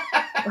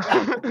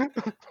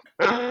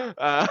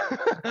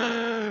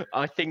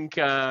think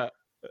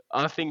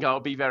I'll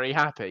be very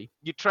happy.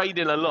 You're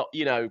trading a lot,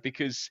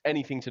 because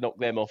anything to knock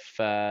them off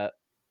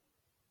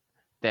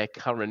their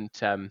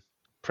current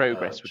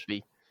progress would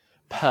be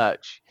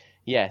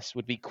Yes,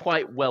 would be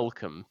quite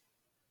welcome.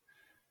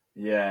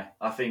 Yeah,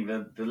 I think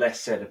the less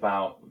said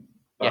about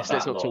yes,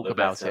 let's not talk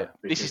about it.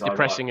 This is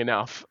depressing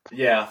enough.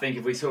 Yeah, I think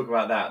if we talk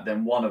about that,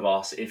 then one of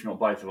us, if not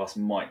both of us,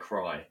 might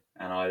cry,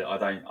 and I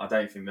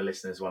don't think the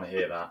listeners want to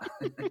hear that.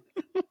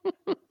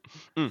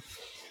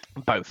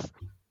 Both.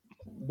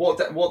 What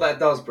that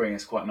does bring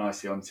us quite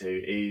nicely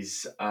onto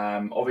is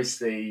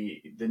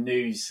obviously the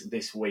news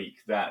this week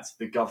that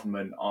the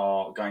government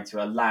are going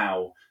to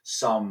allow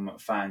some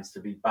fans to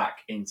be back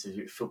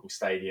into football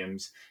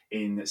stadiums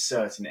in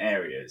certain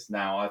areas.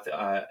 Now,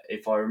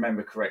 if I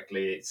remember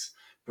correctly, it's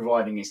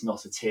providing it's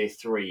not a tier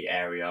 3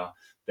 area,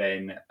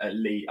 then at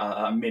least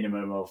a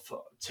minimum of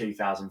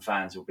 2,000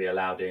 fans will be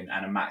allowed in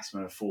and a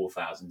maximum of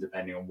 4,000,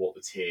 depending on what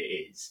the tier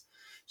is.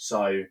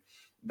 So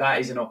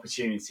that is an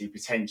opportunity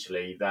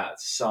potentially that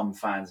some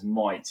fans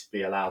might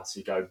be allowed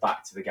to go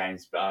back to the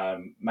games,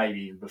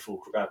 maybe even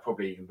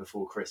probably even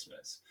before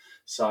Christmas.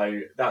 So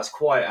that's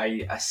quite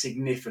a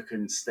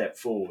significant step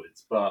forward.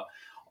 But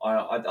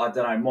I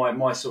don't know.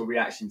 My sort of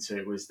reaction to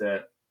it was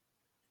that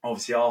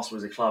obviously Arsenal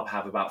as a club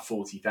have about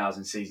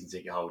 40,000 season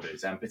ticket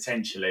holders, and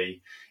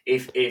potentially,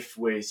 if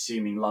we're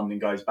assuming London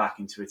goes back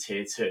into a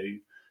tier 2,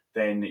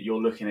 then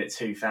you're looking at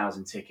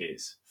 2,000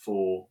 tickets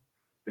for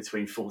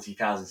between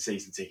 40,000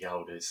 season ticket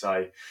holders.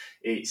 So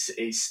it's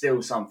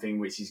still something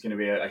which is going to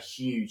be a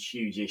huge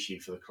issue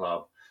for the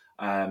club.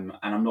 And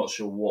I'm not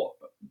sure what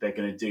they're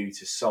going to do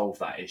to solve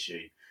that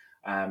issue.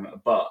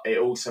 But it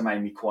also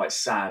made me quite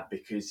sad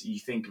because you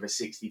think of a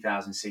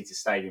 60,000 seater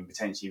stadium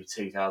potentially with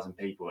 2,000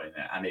 people in it,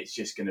 and it's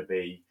just going to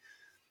be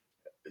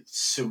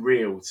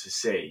surreal to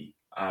see.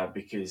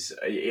 Because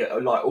I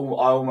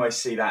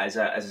almost see that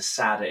as a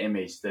sadder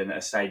image than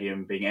a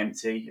stadium being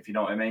empty, if you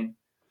know what I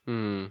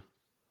mean.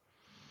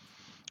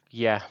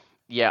 Yeah.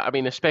 I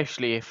mean,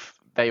 especially if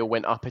they all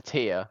went up a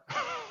tier.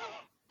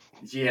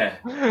 Yeah.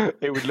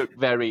 It would look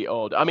very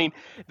odd. I mean,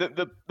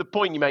 the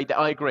point you made,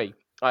 I agree.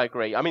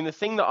 I mean, the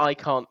thing that I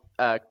can't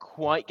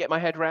quite get my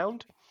head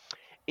around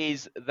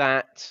is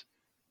that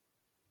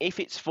if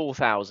it's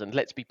 4,000,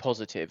 let's be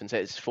positive and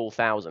say it's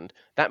 4,000,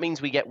 that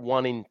means we get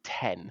 1 in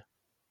 10.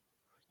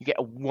 You get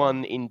a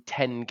 1 in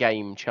 10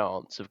 game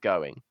chance of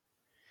going,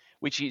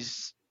 which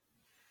is...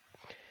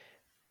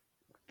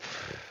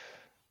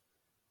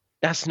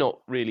 That's not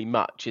really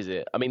much, is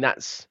it? I mean,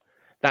 that's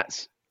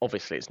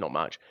obviously it's not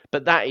much,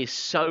 but that is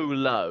so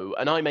low.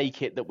 And I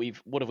make it that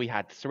what have we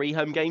had? 3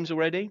 home games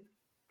already?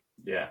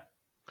 Yeah.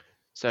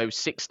 So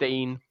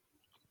 16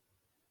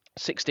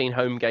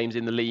 home games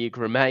in the league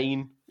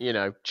remain,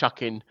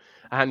 chuck in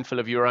a handful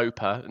of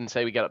Europa and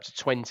say we get up to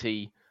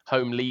 20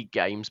 home league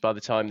games by the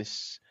time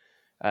this,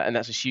 and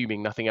that's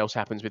assuming nothing else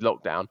happens with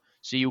lockdown.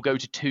 So you'll go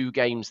to 2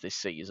 games this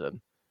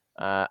season.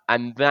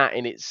 And that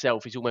in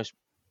itself is almost...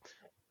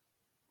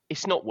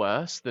 It's not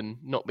worse than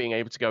not being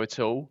able to go at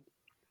all,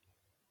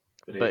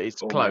 but it's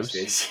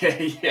close.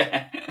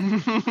 Yeah.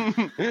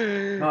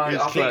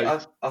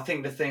 I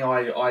think the thing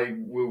I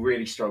will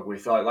really struggle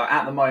with, like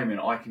at the moment,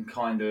 I can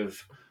kind of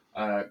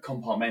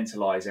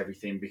compartmentalize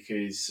everything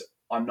because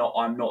I'm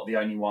not the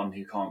only one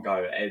who can't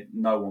go.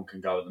 No one can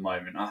go at the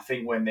moment. I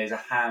think when there's a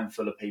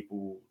handful of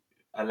people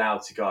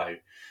allowed to go,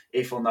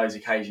 if on those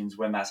occasions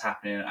when that's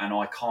happening and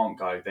I can't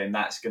go, then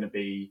that's going to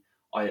be...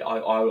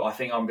 I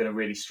think I'm going to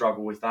really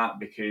struggle with that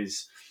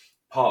because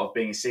part of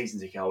being a season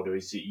ticket holder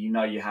is that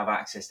you have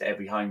access to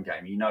every home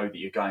game. You know that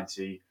you're going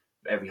to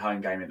every home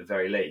game at the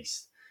very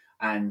least.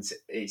 And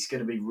it's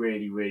going to be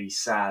really, really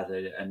sad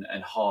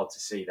and hard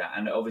to see that.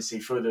 And obviously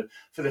for the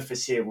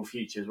foreseeable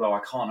future as well, I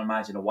can't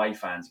imagine away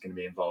fans are going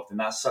to be involved. And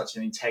that's such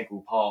an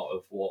integral part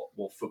of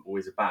what football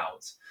is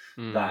about,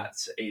 that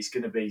it's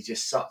going to be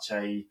just such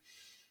a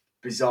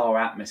bizarre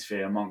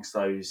atmosphere amongst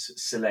those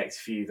select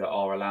few that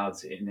are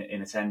allowed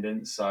in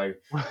attendance. So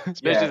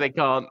especially they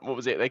can't,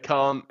 they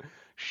can't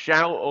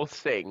shout or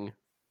sing.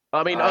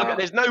 I mean,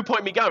 there's no point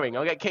in me going.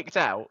 I'll get kicked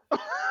out.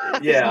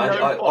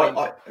 Yeah,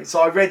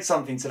 so I read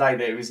something today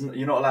that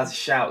you're not allowed to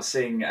shout,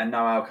 sing, and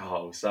no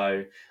alcohol.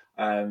 So,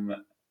 I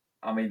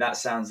mean, that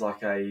sounds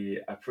like a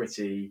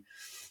pretty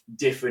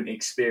different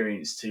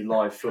experience to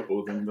live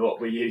football than what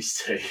we're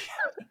used to.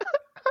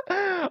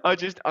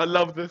 I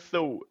love the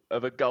thought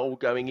of a goal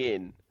going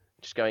in,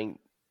 just going,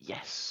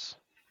 yes.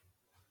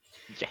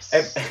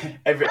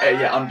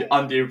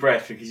 Under your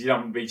breath because you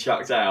don't want to be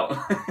chucked out.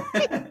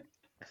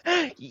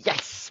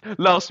 Yes,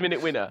 Last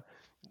minute winner.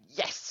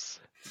 Yes.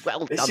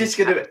 Well It's done. just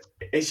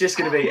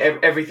gonna be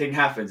everything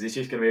happens. It's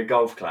just gonna be a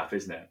golf clap,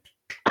 isn't it?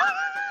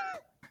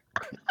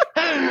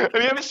 Have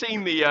you ever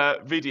seen the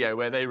video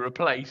where they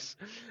replace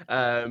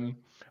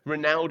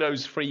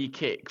Ronaldo's free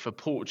kick for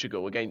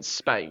Portugal against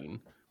Spain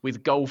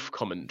with golf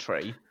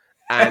commentary?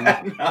 And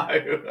No.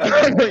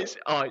 it's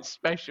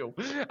special.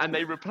 And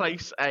they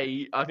replace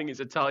I think it's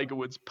a Tiger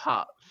Woods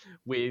putt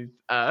with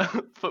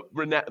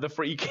the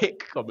free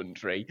kick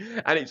commentary,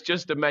 and it's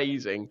just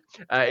amazing.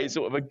 It's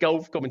sort of a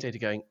golf commentator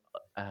going,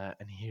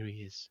 and here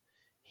he is.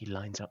 He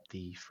lines up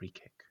the free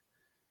kick,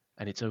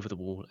 and it's over the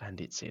wall,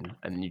 and it's in.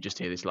 And then you just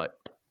hear this like.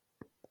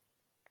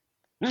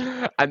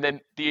 And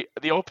then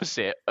the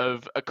opposite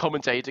of a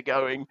commentator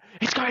going,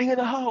 it's going in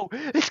the hole,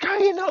 it's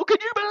going in the hole, can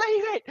you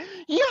believe it?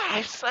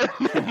 Yes! And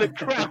then the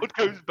crowd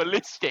goes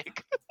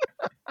ballistic.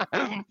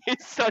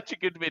 It's such a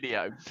good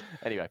video.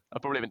 Anyway, I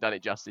probably haven't done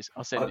it justice.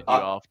 I'll send it to you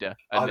after.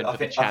 I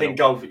think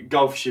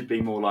golf should be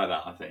more like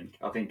that. I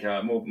think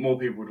more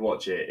people would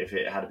watch it if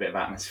it had a bit of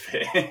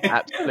atmosphere.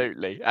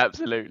 Absolutely.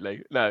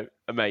 No,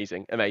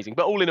 amazing.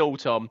 But all in all,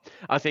 Tom,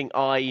 I think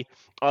I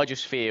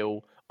just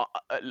feel.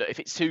 Look,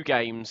 if it's 2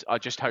 games, I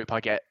just hope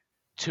I get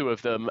 2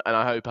 of them, and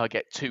I hope I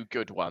get 2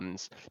 good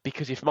ones.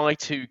 Because if my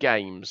 2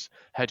 games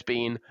had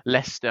been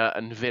Leicester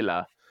and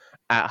Villa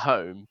at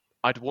home,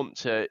 I'd want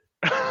to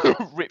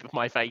rip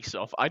my face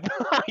off. I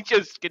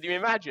just, can you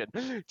imagine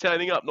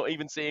turning up, not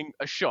even seeing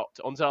a shot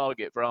on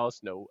target for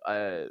Arsenal?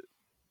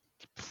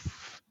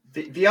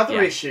 The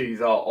other issue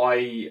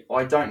that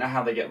I don't know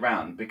how they get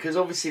round, because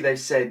obviously they've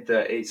said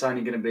that it's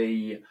only going to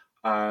be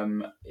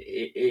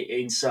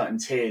in certain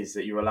tiers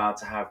that you're allowed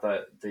to have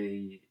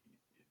the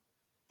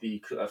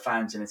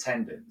fans in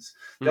attendance.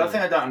 The other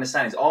thing I don't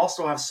understand is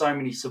Arsenal have so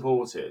many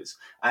supporters,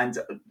 and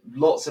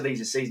lots of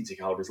these are season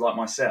ticket holders like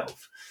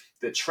myself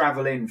that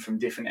travel in from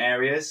different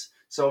areas.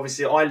 So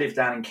obviously I live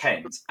down in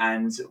Kent,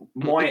 and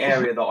my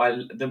area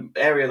the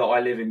area that I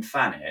live in,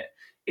 Thanet,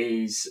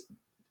 is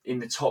in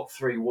the top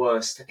 3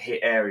 worst hit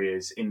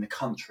areas in the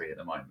country at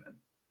the moment.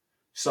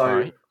 So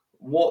Right.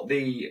 what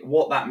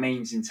that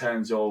means in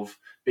terms of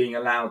being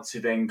allowed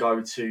to then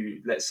go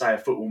to, let's say, a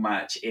football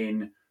match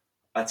in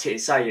a tier,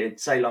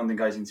 say London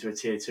goes into a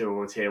tier 2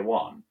 or a tier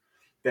 1,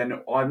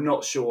 then I'm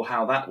not sure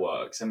how that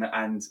works and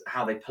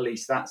how they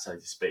police that, so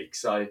to speak.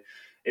 So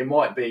it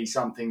might be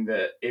something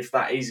that, if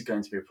that is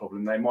going to be a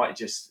problem, they might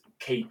just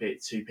keep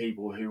it to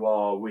people who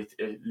are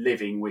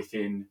living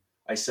within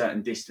a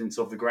certain distance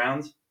of the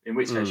ground, in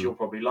which case you're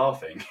probably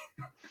laughing.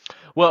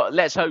 Well,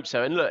 let's hope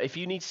so. And look, if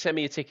you need to send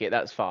me a ticket,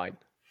 that's fine.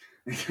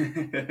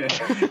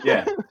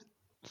 Yeah.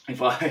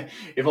 If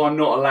I'm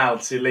not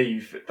allowed to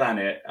leave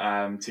Thanet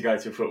to go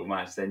to a football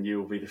match, then you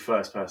will be the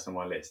first person on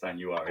my list. Don't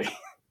you worry.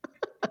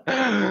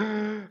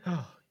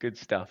 Oh, good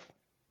stuff.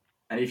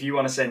 And if you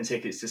want to send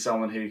tickets to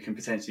someone who can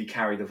potentially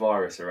carry the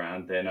virus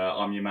around, then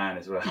I'm your man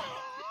as well.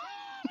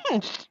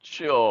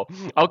 Sure,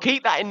 I'll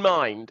keep that in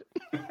mind.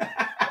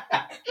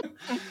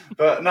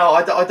 But no,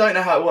 I don't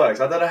know how it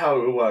works. I don't know how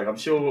it will work. I'm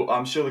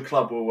sure the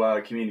club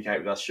will communicate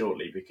with us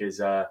shortly,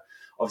 because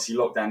obviously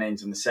lockdown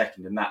ends on the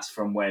 2nd, and that's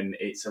from when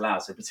it's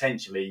allowed. So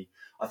potentially,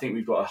 I think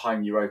we've got a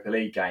home Europa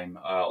League game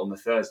on the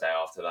Thursday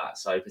after that.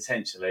 So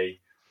potentially,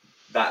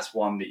 that's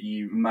one that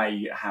you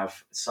may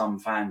have some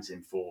fans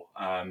in for.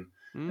 And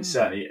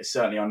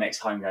certainly our next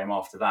home game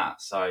after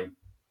that. So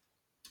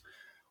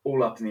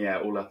all up in the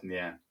air.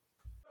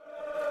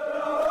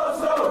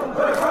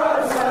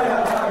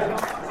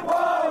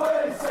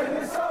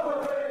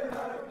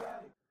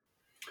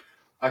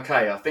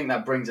 Okay, I think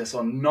that brings us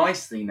on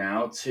nicely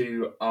now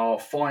to our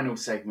final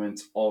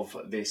segment of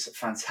this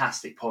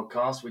fantastic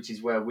podcast, which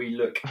is where we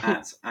look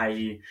at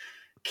a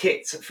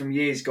kit from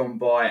years gone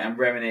by and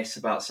reminisce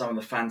about some of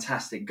the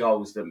fantastic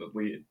goals that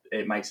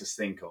it makes us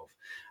think of.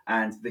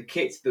 And the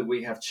kit that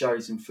we have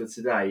chosen for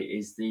today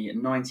is the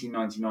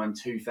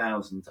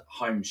 1999-2000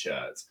 home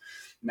shirt.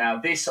 Now,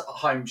 this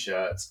home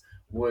shirt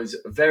was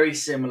very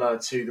similar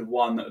to the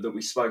one that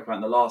we spoke about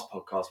in the last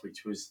podcast,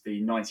 which was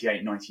the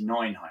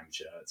 98-99 home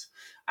shirt.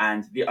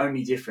 And the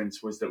only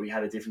difference was that we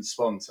had a different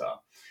sponsor.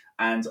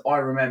 And I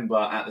remember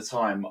at the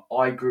time,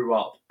 I grew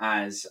up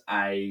as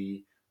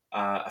a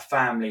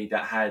family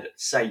that had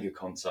Sega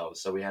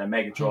consoles. So we had a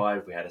Mega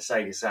Drive, we had a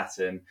Sega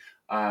Saturn.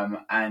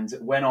 And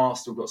when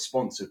Arsenal got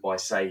sponsored by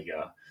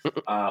Sega,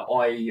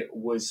 I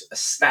was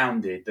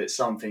astounded that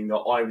something that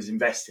I was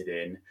invested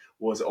in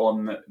was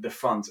on the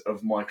front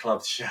of my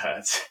club's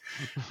shirt.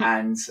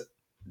 And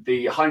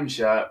the home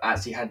shirt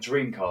actually had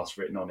Dreamcast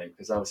written on it,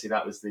 because obviously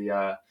that was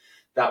the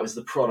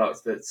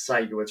product that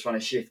Sega were trying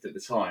to shift at the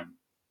time.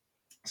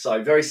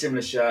 So very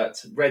similar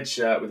shirt, red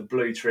shirt with a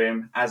blue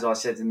trim. As I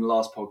said in the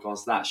last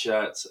podcast, that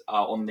shirt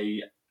on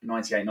the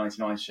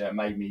 98-99 shirt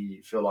made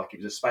me feel like it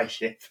was a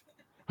spaceship.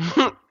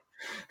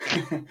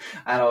 And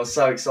I was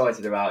so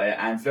excited about it.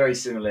 And very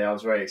similarly, I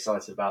was very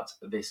excited about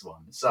this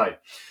one. So,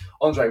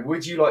 Andre,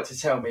 would you like to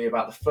tell me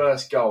about the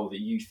first goal that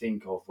you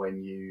think of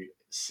when you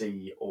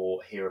see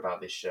or hear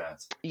about this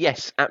shirt?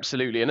 Yes,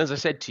 absolutely. And as I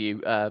said to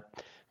you,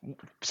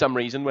 For some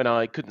reason, when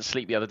I couldn't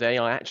sleep the other day,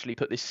 I actually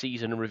put this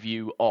season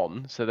review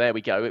on. So there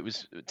we go. It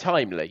was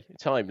timely.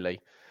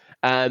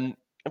 And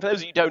for those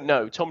of you who don't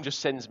know, Tom just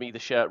sends me the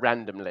shirt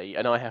randomly,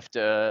 and I have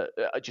to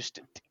just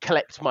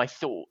collect my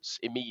thoughts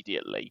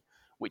immediately,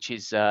 which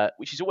is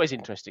always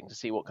interesting to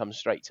see what comes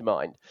straight to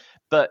mind.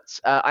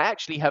 But I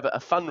actually have a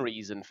fun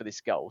reason for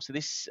this goal. So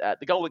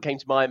the goal that came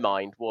to my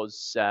mind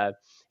was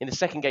in the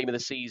second game of the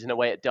season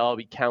away at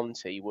Derby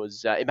County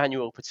was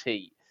Emmanuel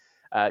Petit.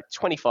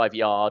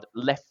 25-yard,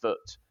 left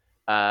foot,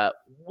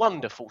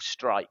 wonderful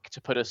strike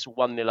to put us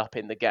 1-0 up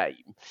in the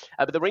game.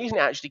 But the reason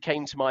it actually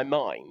came to my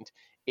mind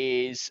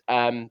is,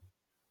 so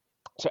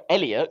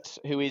Elliot,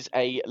 who is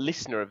a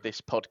listener of this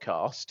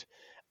podcast,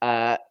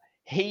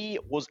 he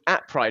was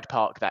at Pride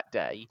Park that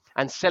day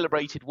and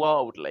celebrated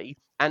wildly,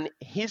 and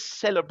his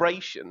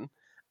celebration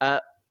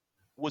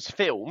was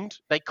filmed.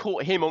 They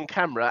caught him on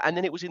camera, and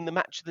then it was in the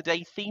Match of the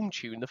Day theme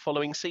tune the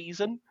following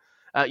season.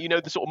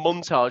 The sort of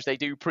montage they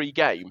do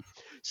pre-game.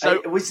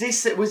 So was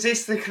this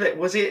the clip?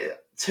 Was it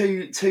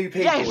two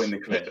people in the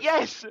clip?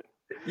 Yes.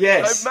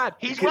 So mad.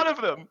 He's one of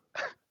them.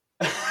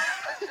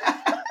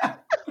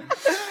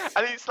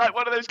 And it's like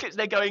one of those clips.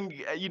 They're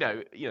going,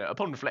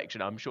 upon reflection,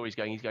 I'm sure he's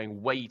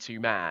going way too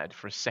mad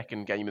for a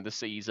second game of the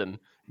season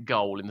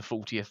goal in the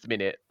 40th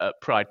minute at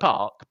Pride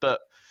Park.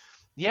 But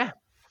yeah,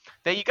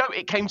 there you go.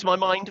 It came to my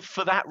mind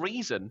for that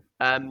reason.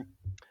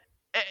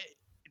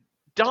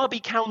 Derby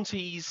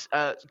County's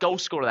goal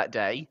scorer that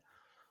day,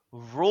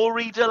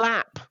 Rory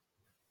Delap.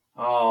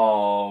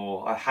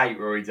 Oh, I hate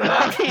Rory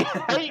Delap.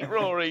 I hate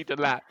Rory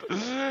Delap.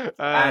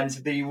 And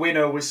the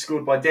winner was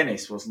scored by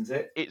Dennis, wasn't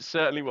it? It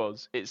certainly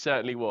was.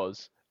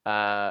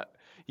 And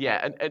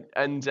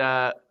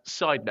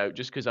side note,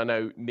 just because I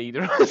know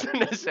neither of us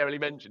necessarily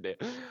mentioned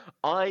it,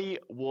 I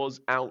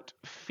was out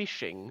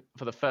fishing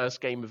for the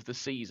first game of the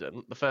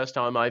season, the first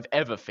time I've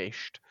ever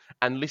fished,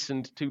 and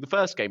listened to the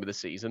first game of the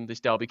season. This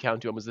Derby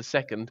County one was the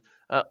second,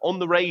 on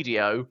the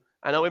radio,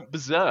 and I went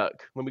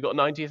berserk when we got a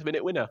 90th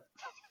minute winner.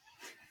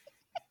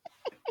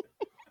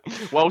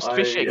 Whilst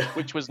fishing,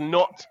 which was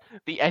not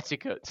the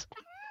etiquette.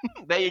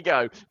 There you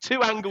go.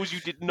 2 angles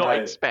you did not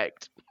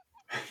expect.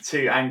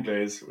 2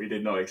 anglers we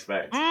did not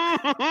expect.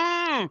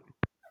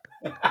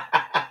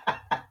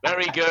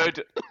 Very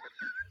good.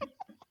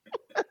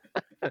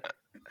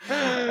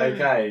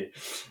 Okay,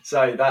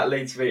 so that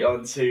leads me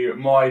on to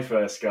my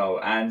first goal.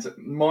 And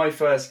my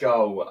first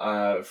goal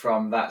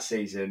from that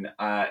season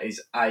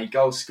is a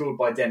goal scored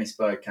by Dennis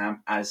Bergkamp,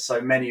 as so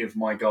many of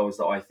my goals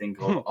that I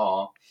think of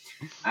are.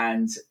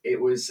 And it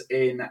was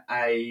in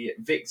a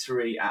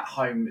victory at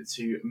home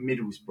to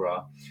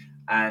Middlesbrough.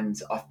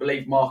 And I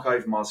believe Mark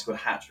Overmars scored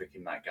a hat-trick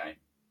in that game.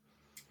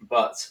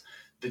 But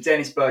the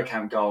Dennis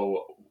Bergkamp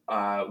goal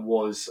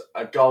was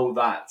a goal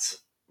that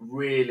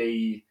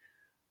really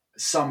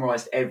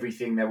summarised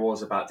everything there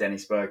was about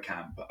Dennis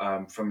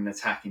Bergkamp from an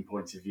attacking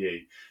point of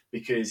view,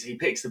 because he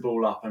picks the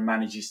ball up and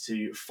manages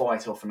to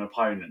fight off an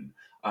opponent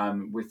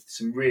with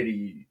some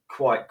really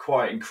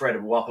quite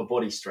incredible upper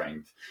body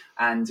strength.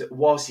 And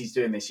whilst he's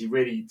doing this, he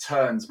really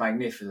turns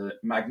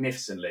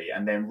magnificently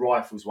and then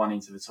rifles one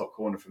into the top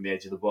corner from the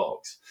edge of the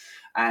box.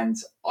 And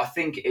I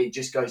think it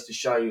just goes to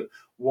show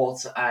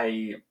what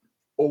a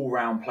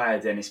all-round player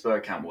Dennis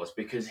Bergkamp was,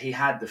 because he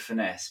had the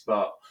finesse,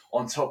 but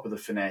on top of the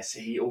finesse,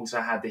 he also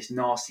had this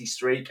nasty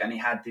streak and he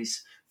had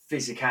this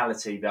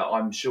physicality that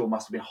I'm sure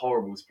must have been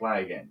horrible to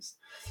play against.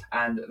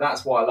 And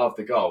that's why I love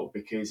the goal,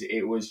 because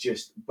it was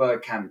just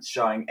Bergkamp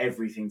showing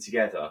everything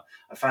together.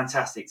 A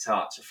fantastic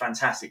touch, a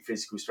fantastic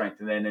physical strength,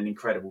 and then an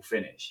incredible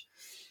finish.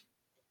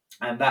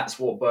 And that's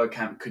what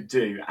Bergkamp could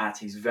do at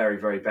his very,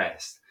 very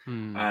best.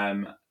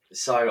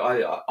 So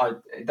I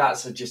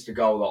that's just a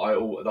goal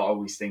that I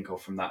always think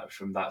of from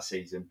that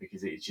season,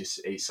 because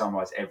it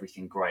summarised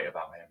everything great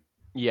about him.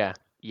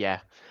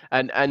 Yeah,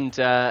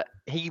 and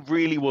he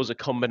really was a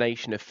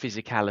combination of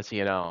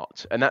physicality and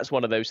art, and that's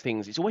one of those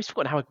things. It's always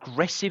forgotten how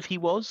aggressive he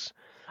was.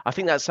 I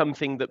think that's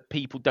something that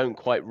people don't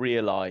quite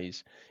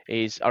realise.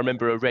 I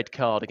remember a red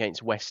card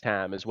against West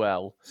Ham as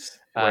well.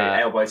 Where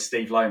he elbowed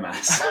Steve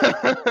Lomas.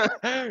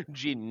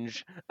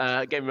 Ginge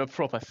gave him a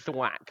proper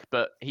thwack,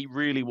 but he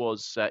really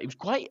was. He was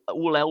quite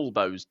all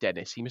elbows,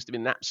 Dennis. He must have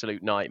been an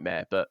absolute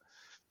nightmare. But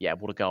yeah,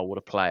 what a goal, what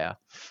a player.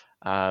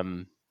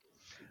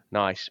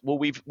 Nice. Well,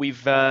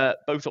 we've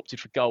both opted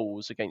for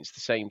goals against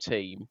the same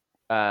team.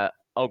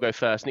 I'll go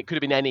first, and it could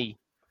have been any.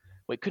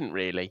 Well, it couldn't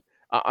really.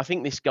 I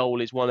think this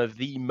goal is one of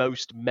the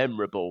most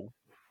memorable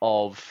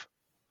of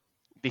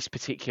this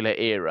particular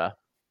era.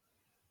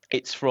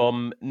 It's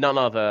from none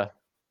other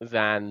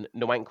than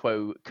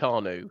Nwankwo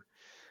Kanu.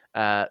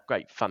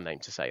 Great, fun name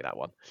to say that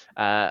one.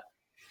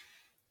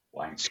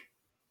 Wank.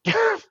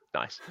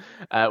 Nice.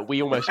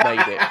 We almost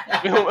made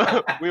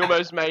it. We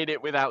almost made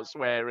it without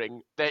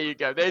swearing. There you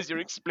go. There's your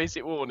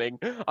explicit warning.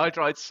 I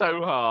tried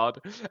so hard.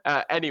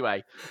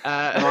 Anyway.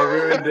 I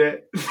ruined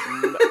it.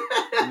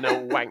 No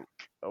wank.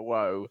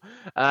 Whoa.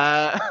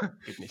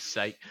 Goodness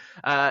sake.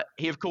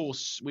 He, of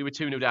course, we were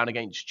 2-0 down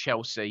against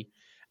Chelsea,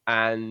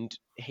 and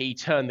he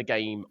turned the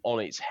game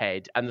on its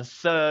head. And the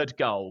third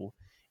goal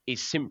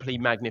is simply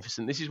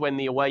magnificent. This is when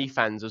the away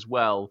fans as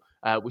well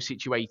were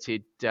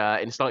situated in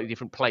a slightly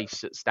different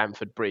place at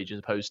Stamford Bridge as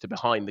opposed to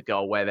behind the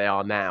goal where they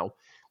are now.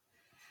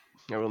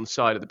 They're on the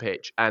side of the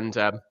pitch, and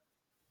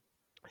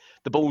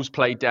the ball's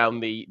played down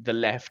the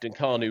left, and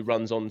Kanu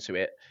runs onto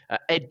it.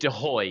 Ed de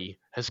Hoy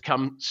has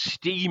come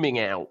steaming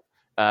out,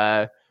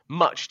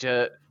 much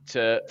to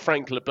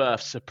Frank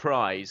Leboeuf's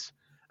surprise.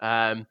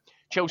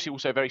 Chelsea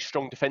also very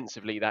strong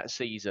defensively that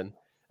season,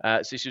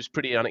 so this was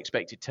pretty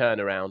unexpected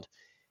turnaround.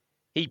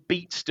 He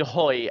beats de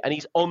Hoy, and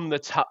he's on the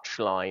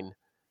touchline,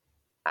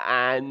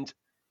 and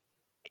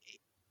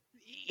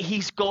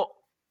he's got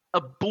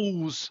a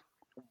ball's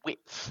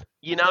width,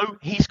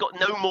 he's got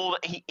no more.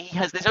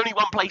 There's only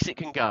one place it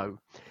can go,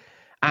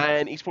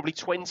 and he's probably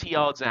 20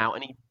 yards out,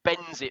 and he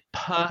bends it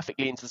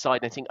perfectly into the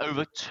side netting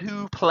over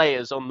two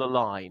players on the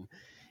line.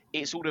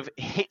 It sort of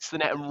hits the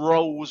net and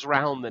rolls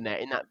round the net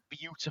in that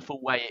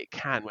beautiful way it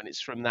can when it's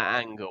from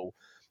that angle,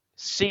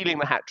 sealing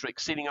the hat-trick,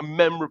 sealing a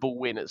memorable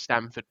win at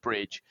Stamford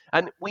Bridge.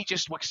 And we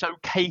just were so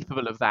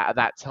capable of that at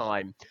that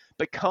time.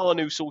 But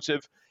Kanu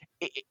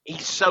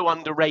he's so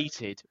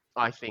underrated,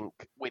 I think,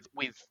 with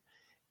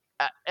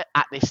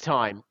at this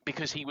time,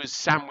 because he was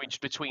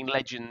sandwiched between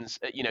legends,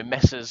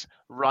 Messrs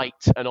Wright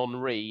and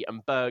Henry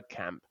and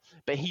Bergkamp.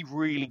 But he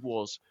really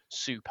was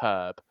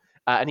superb.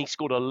 And he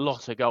scored a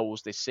lot of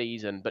goals this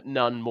season, but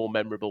none more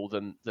memorable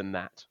than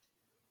that.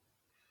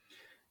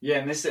 Yeah,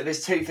 and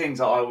there's two things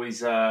I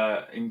always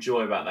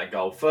enjoy about that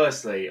goal.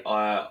 Firstly,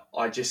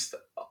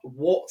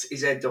 what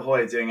is Ed de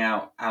Hoy doing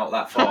out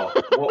that far?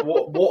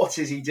 what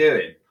is he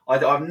doing? I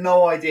have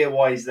no idea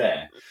why he's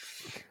there.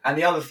 And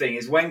the other thing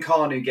is when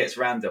Kanu gets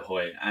round de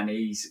Hoy and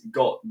he's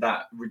got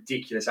that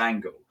ridiculous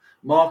angle,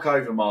 Mark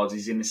Overmars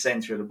is in the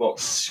centre of the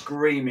box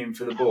screaming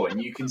for the ball.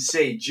 And you can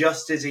see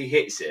just as he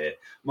hits it,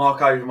 Mark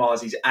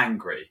Overmars is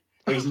angry.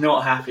 He's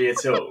not happy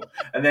at all.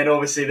 And then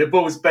obviously the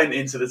ball's bent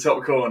into the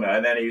top corner.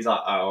 And then he was like,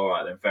 oh, all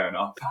right, then fair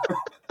enough.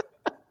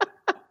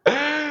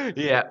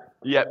 Yeah.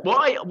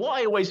 What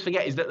I always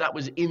forget is that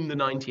was in the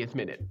 90th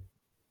minute.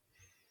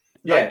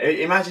 Yeah,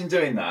 imagine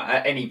doing that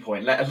at any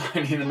point, let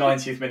alone in the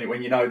 90th minute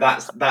when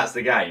that's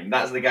the game.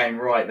 That's the game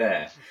right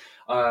there.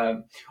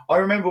 I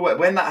remember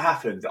when that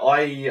happened,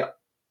 I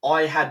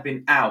had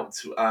been out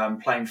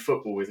playing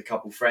football with a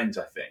couple of friends,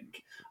 I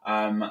think.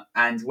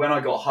 And when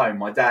I got home,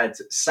 my dad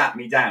sat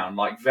me down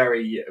like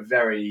very,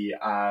 very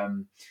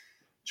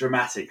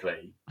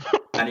dramatically,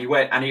 and he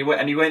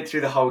went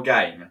through the whole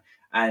game,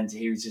 and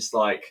he was just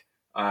like,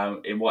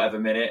 in whatever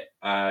minute,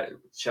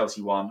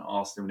 Chelsea 1,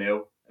 Arsenal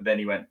 0. And then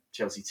he went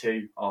Chelsea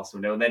 2,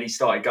 Arsenal 0. And then he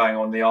started going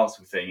on the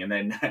Arsenal thing, and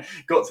then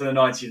got to the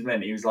 90th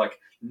minute. He was like,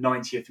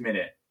 90th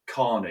minute,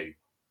 Kanu,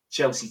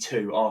 Chelsea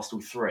 2,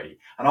 Arsenal 3.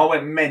 And I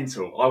went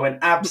mental. I went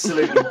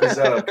absolutely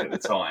berserk at the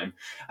time.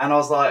 And I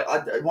was like,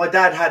 my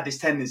dad had this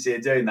tendency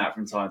of doing that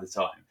from time to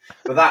time.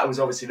 But that was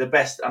obviously the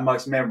best and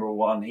most memorable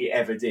one he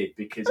ever did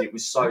because it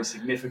was so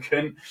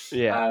significant.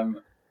 Yeah.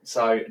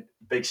 So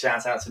big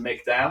shout out to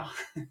Mick Dow.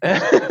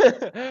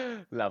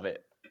 Love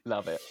it.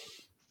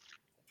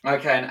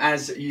 Okay, and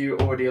as you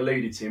already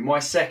alluded to, my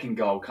second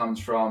goal comes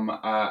from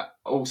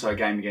also a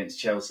game against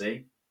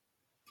Chelsea.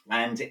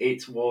 And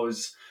it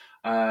was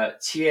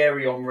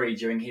Thierry Henry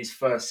during his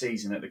first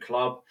season at the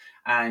club,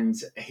 and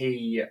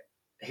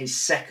his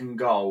second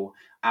goal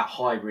at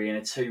Highbury in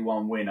a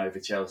 2-1 win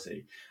over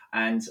Chelsea.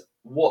 And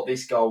what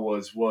this goal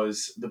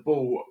was the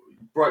ball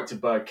broke to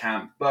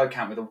Bergkamp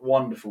with a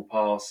wonderful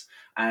pass,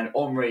 and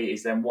Henry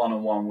is then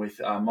one-on-one with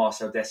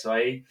Marcel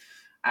Desailly.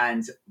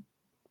 And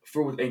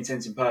for all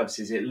intents and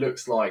purposes, it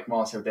looks like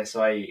Marcel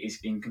Desailly is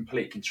in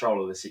complete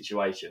control of the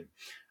situation.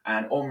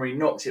 And Henry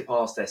knocks it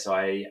past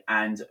Desailly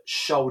and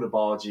shoulder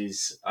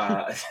barges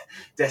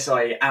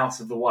Desailly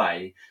out of the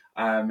way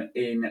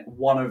in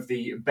one of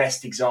the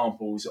best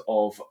examples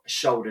of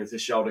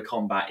shoulder-to-shoulder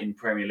combat in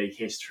Premier League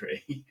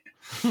history.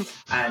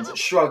 And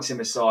shrugs him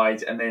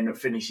aside and then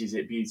finishes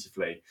it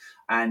beautifully.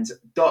 And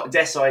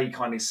Desailly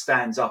kind of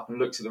stands up and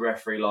looks at the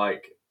referee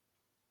like,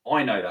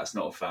 I know that's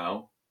not a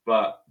foul,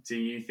 but do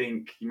you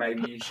think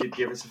maybe you should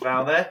give us a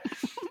foul there?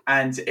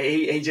 And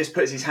he just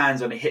puts his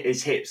hands on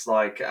his hips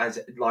like I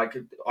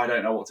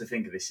don't know what to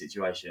think of this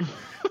situation.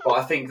 But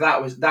I think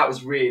that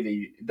was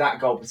really, that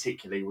goal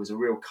particularly was a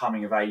real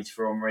coming of age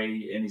for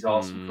Henry in his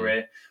Arsenal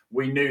career.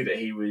 We knew that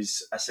he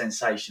was a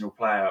sensational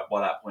player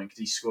by that point because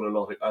he scored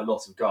a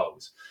lot of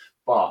goals.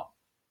 But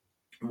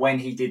when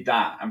he did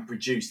that and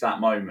produced that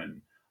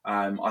moment,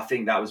 I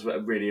think that was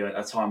really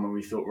a time when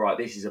we thought, right,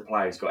 this is a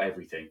player who's got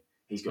everything.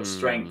 He's got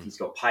strength, he's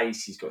got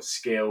pace, he's got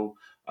skill,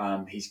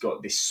 he's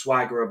got this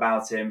swagger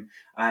about him,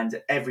 and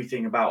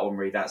everything about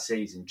Henry that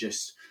season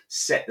just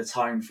set the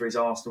tone for his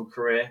Arsenal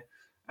career.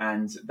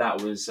 And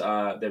that was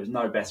there was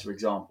no better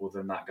example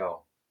than that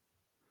goal.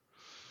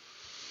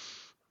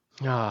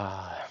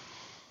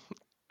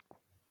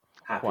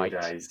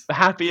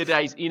 Happier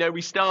days. You know,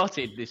 we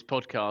started this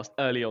podcast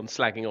early on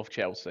slagging off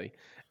Chelsea,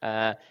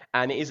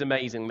 and it is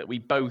amazing that we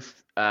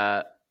both,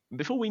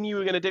 before we knew we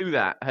were going to do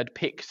that, had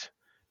picked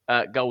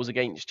goals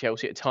against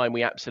Chelsea at a time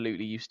we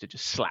absolutely used to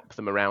just slap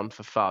them around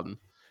for fun.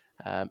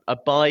 A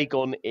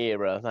bygone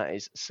era, that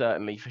is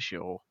certainly for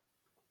sure.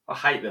 I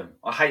hate them.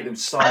 I hate them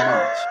so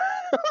much.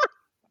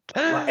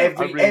 Like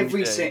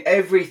really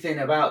everything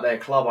about their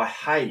club, I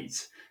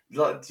hate.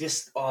 Like,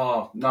 just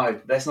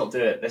no, let's not do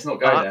it. Let's not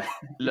go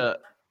there.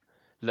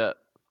 Look,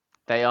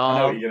 they I know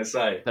are what you're going to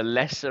say. the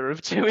lesser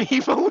of two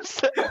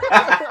evils. They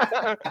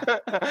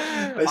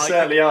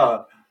certainly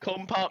are.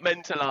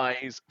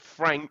 Compartmentalise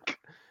Frank.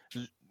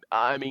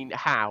 I mean,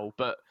 how?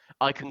 But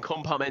I can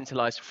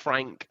compartmentalise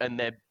Frank and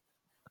their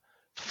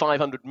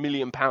 £500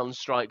 million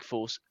strike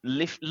force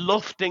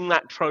lofting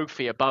that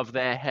trophy above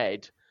their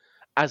head,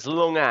 as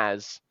long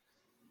as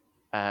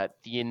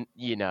the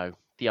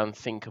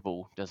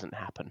unthinkable doesn't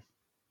happen.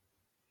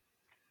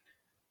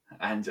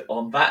 And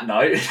on that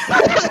note,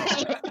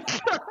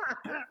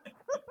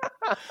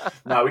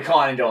 no, we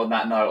can't end it on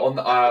that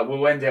note.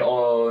 We'll end it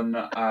on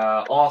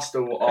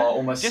Arsenal are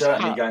almost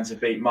certainly going to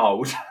beat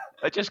Mould.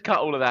 Just cut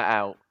all of that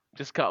out.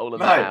 That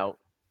out.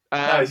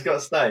 No, it's got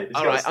to stay.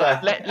 All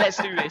right, let's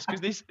do this,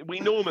 because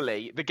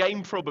the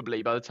game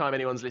probably, by the time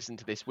anyone's listened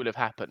to this, will have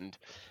happened.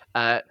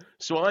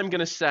 So I'm going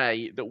to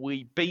say that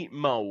we beat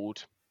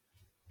Mould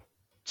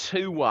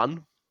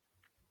 2-1.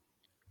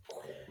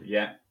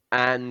 Yeah.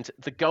 And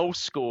the goal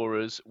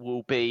scorers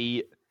will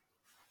be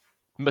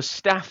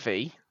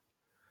Mustafi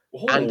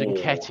and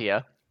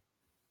Nketiah.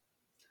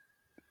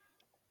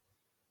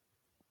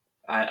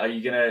 Are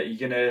you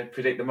gonna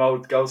predict the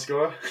Mould goal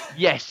scorer?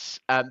 Yes,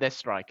 their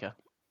striker.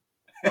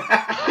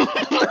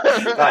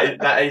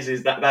 That's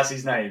his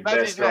name. That's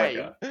their his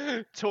striker.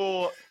 Name.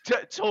 Tor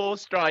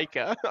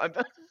striker.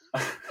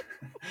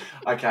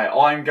 Okay,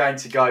 I'm going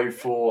to go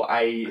for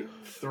a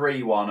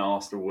 3-1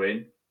 Arsenal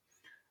win,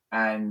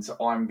 and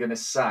I'm going to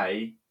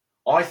say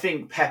I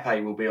think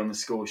Pepe will be on the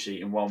score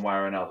sheet in one way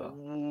or another.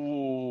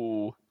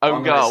 Ooh,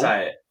 I'm going to goal.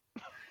 say it.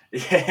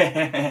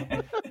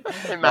 Yeah.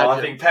 No, I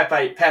think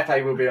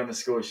Pepe will be on the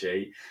score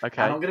sheet.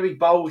 Okay. And I'm going to be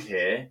bold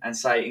here and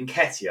say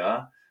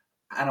Nketiah,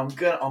 and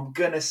I'm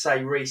gonna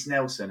say Reece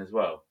Nelson as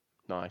well.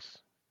 Nice.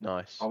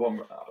 I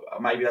want,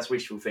 maybe that's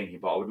wishful thinking,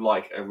 but I would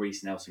like a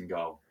Reece Nelson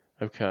goal.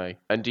 Okay.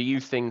 And do you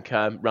think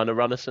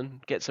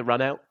Runnison gets a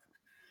run out?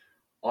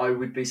 I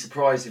would be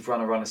surprised if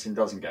Runnison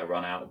doesn't get a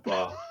run out,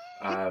 but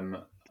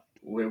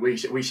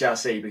we shall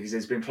see, because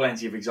there's been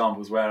plenty of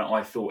examples where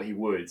I thought he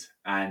would,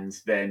 and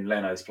then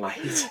Leno's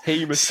played.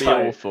 He must be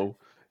awful.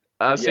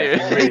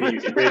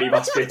 It really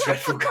must be a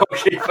dreadful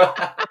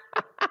goalkeeper.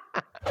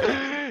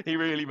 He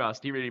really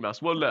must.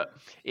 Well, look,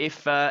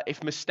 if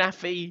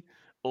Mustafi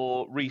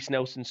or Reece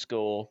Nelson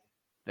score,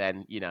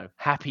 then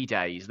happy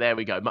days. There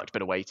we go. Much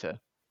better way to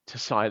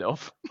sign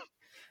off.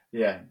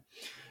 Yeah.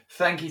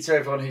 Thank you to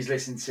everyone who's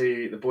listened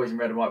to the Boys in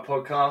Red and White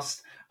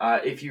podcast.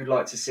 If you'd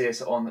like to see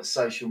us on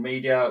social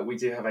media, we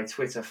do have a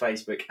Twitter,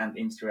 Facebook and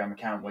Instagram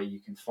account where you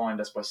can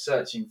find us by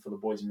searching for the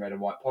Boys in Red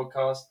and White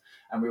podcast.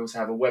 And we also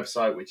have a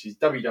website, which is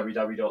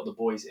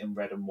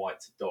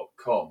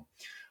www.theboysinred.white.com.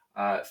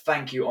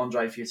 Thank you,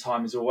 Andre, for your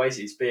time as always.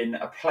 It's been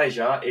a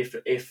pleasure,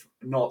 if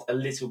not a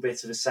little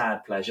bit of a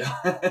sad pleasure.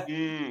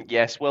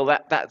 Yes, well,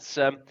 that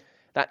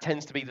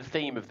tends to be the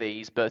theme of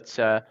these, but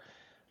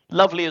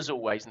lovely as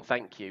always, and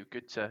thank you.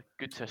 Good to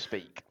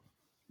speak.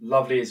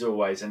 Lovely as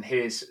always, and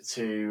here's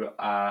to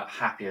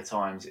happier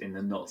times in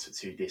the not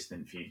too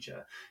distant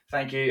future.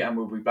 Thank you, and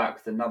we'll be back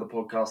with another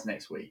podcast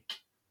next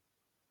week.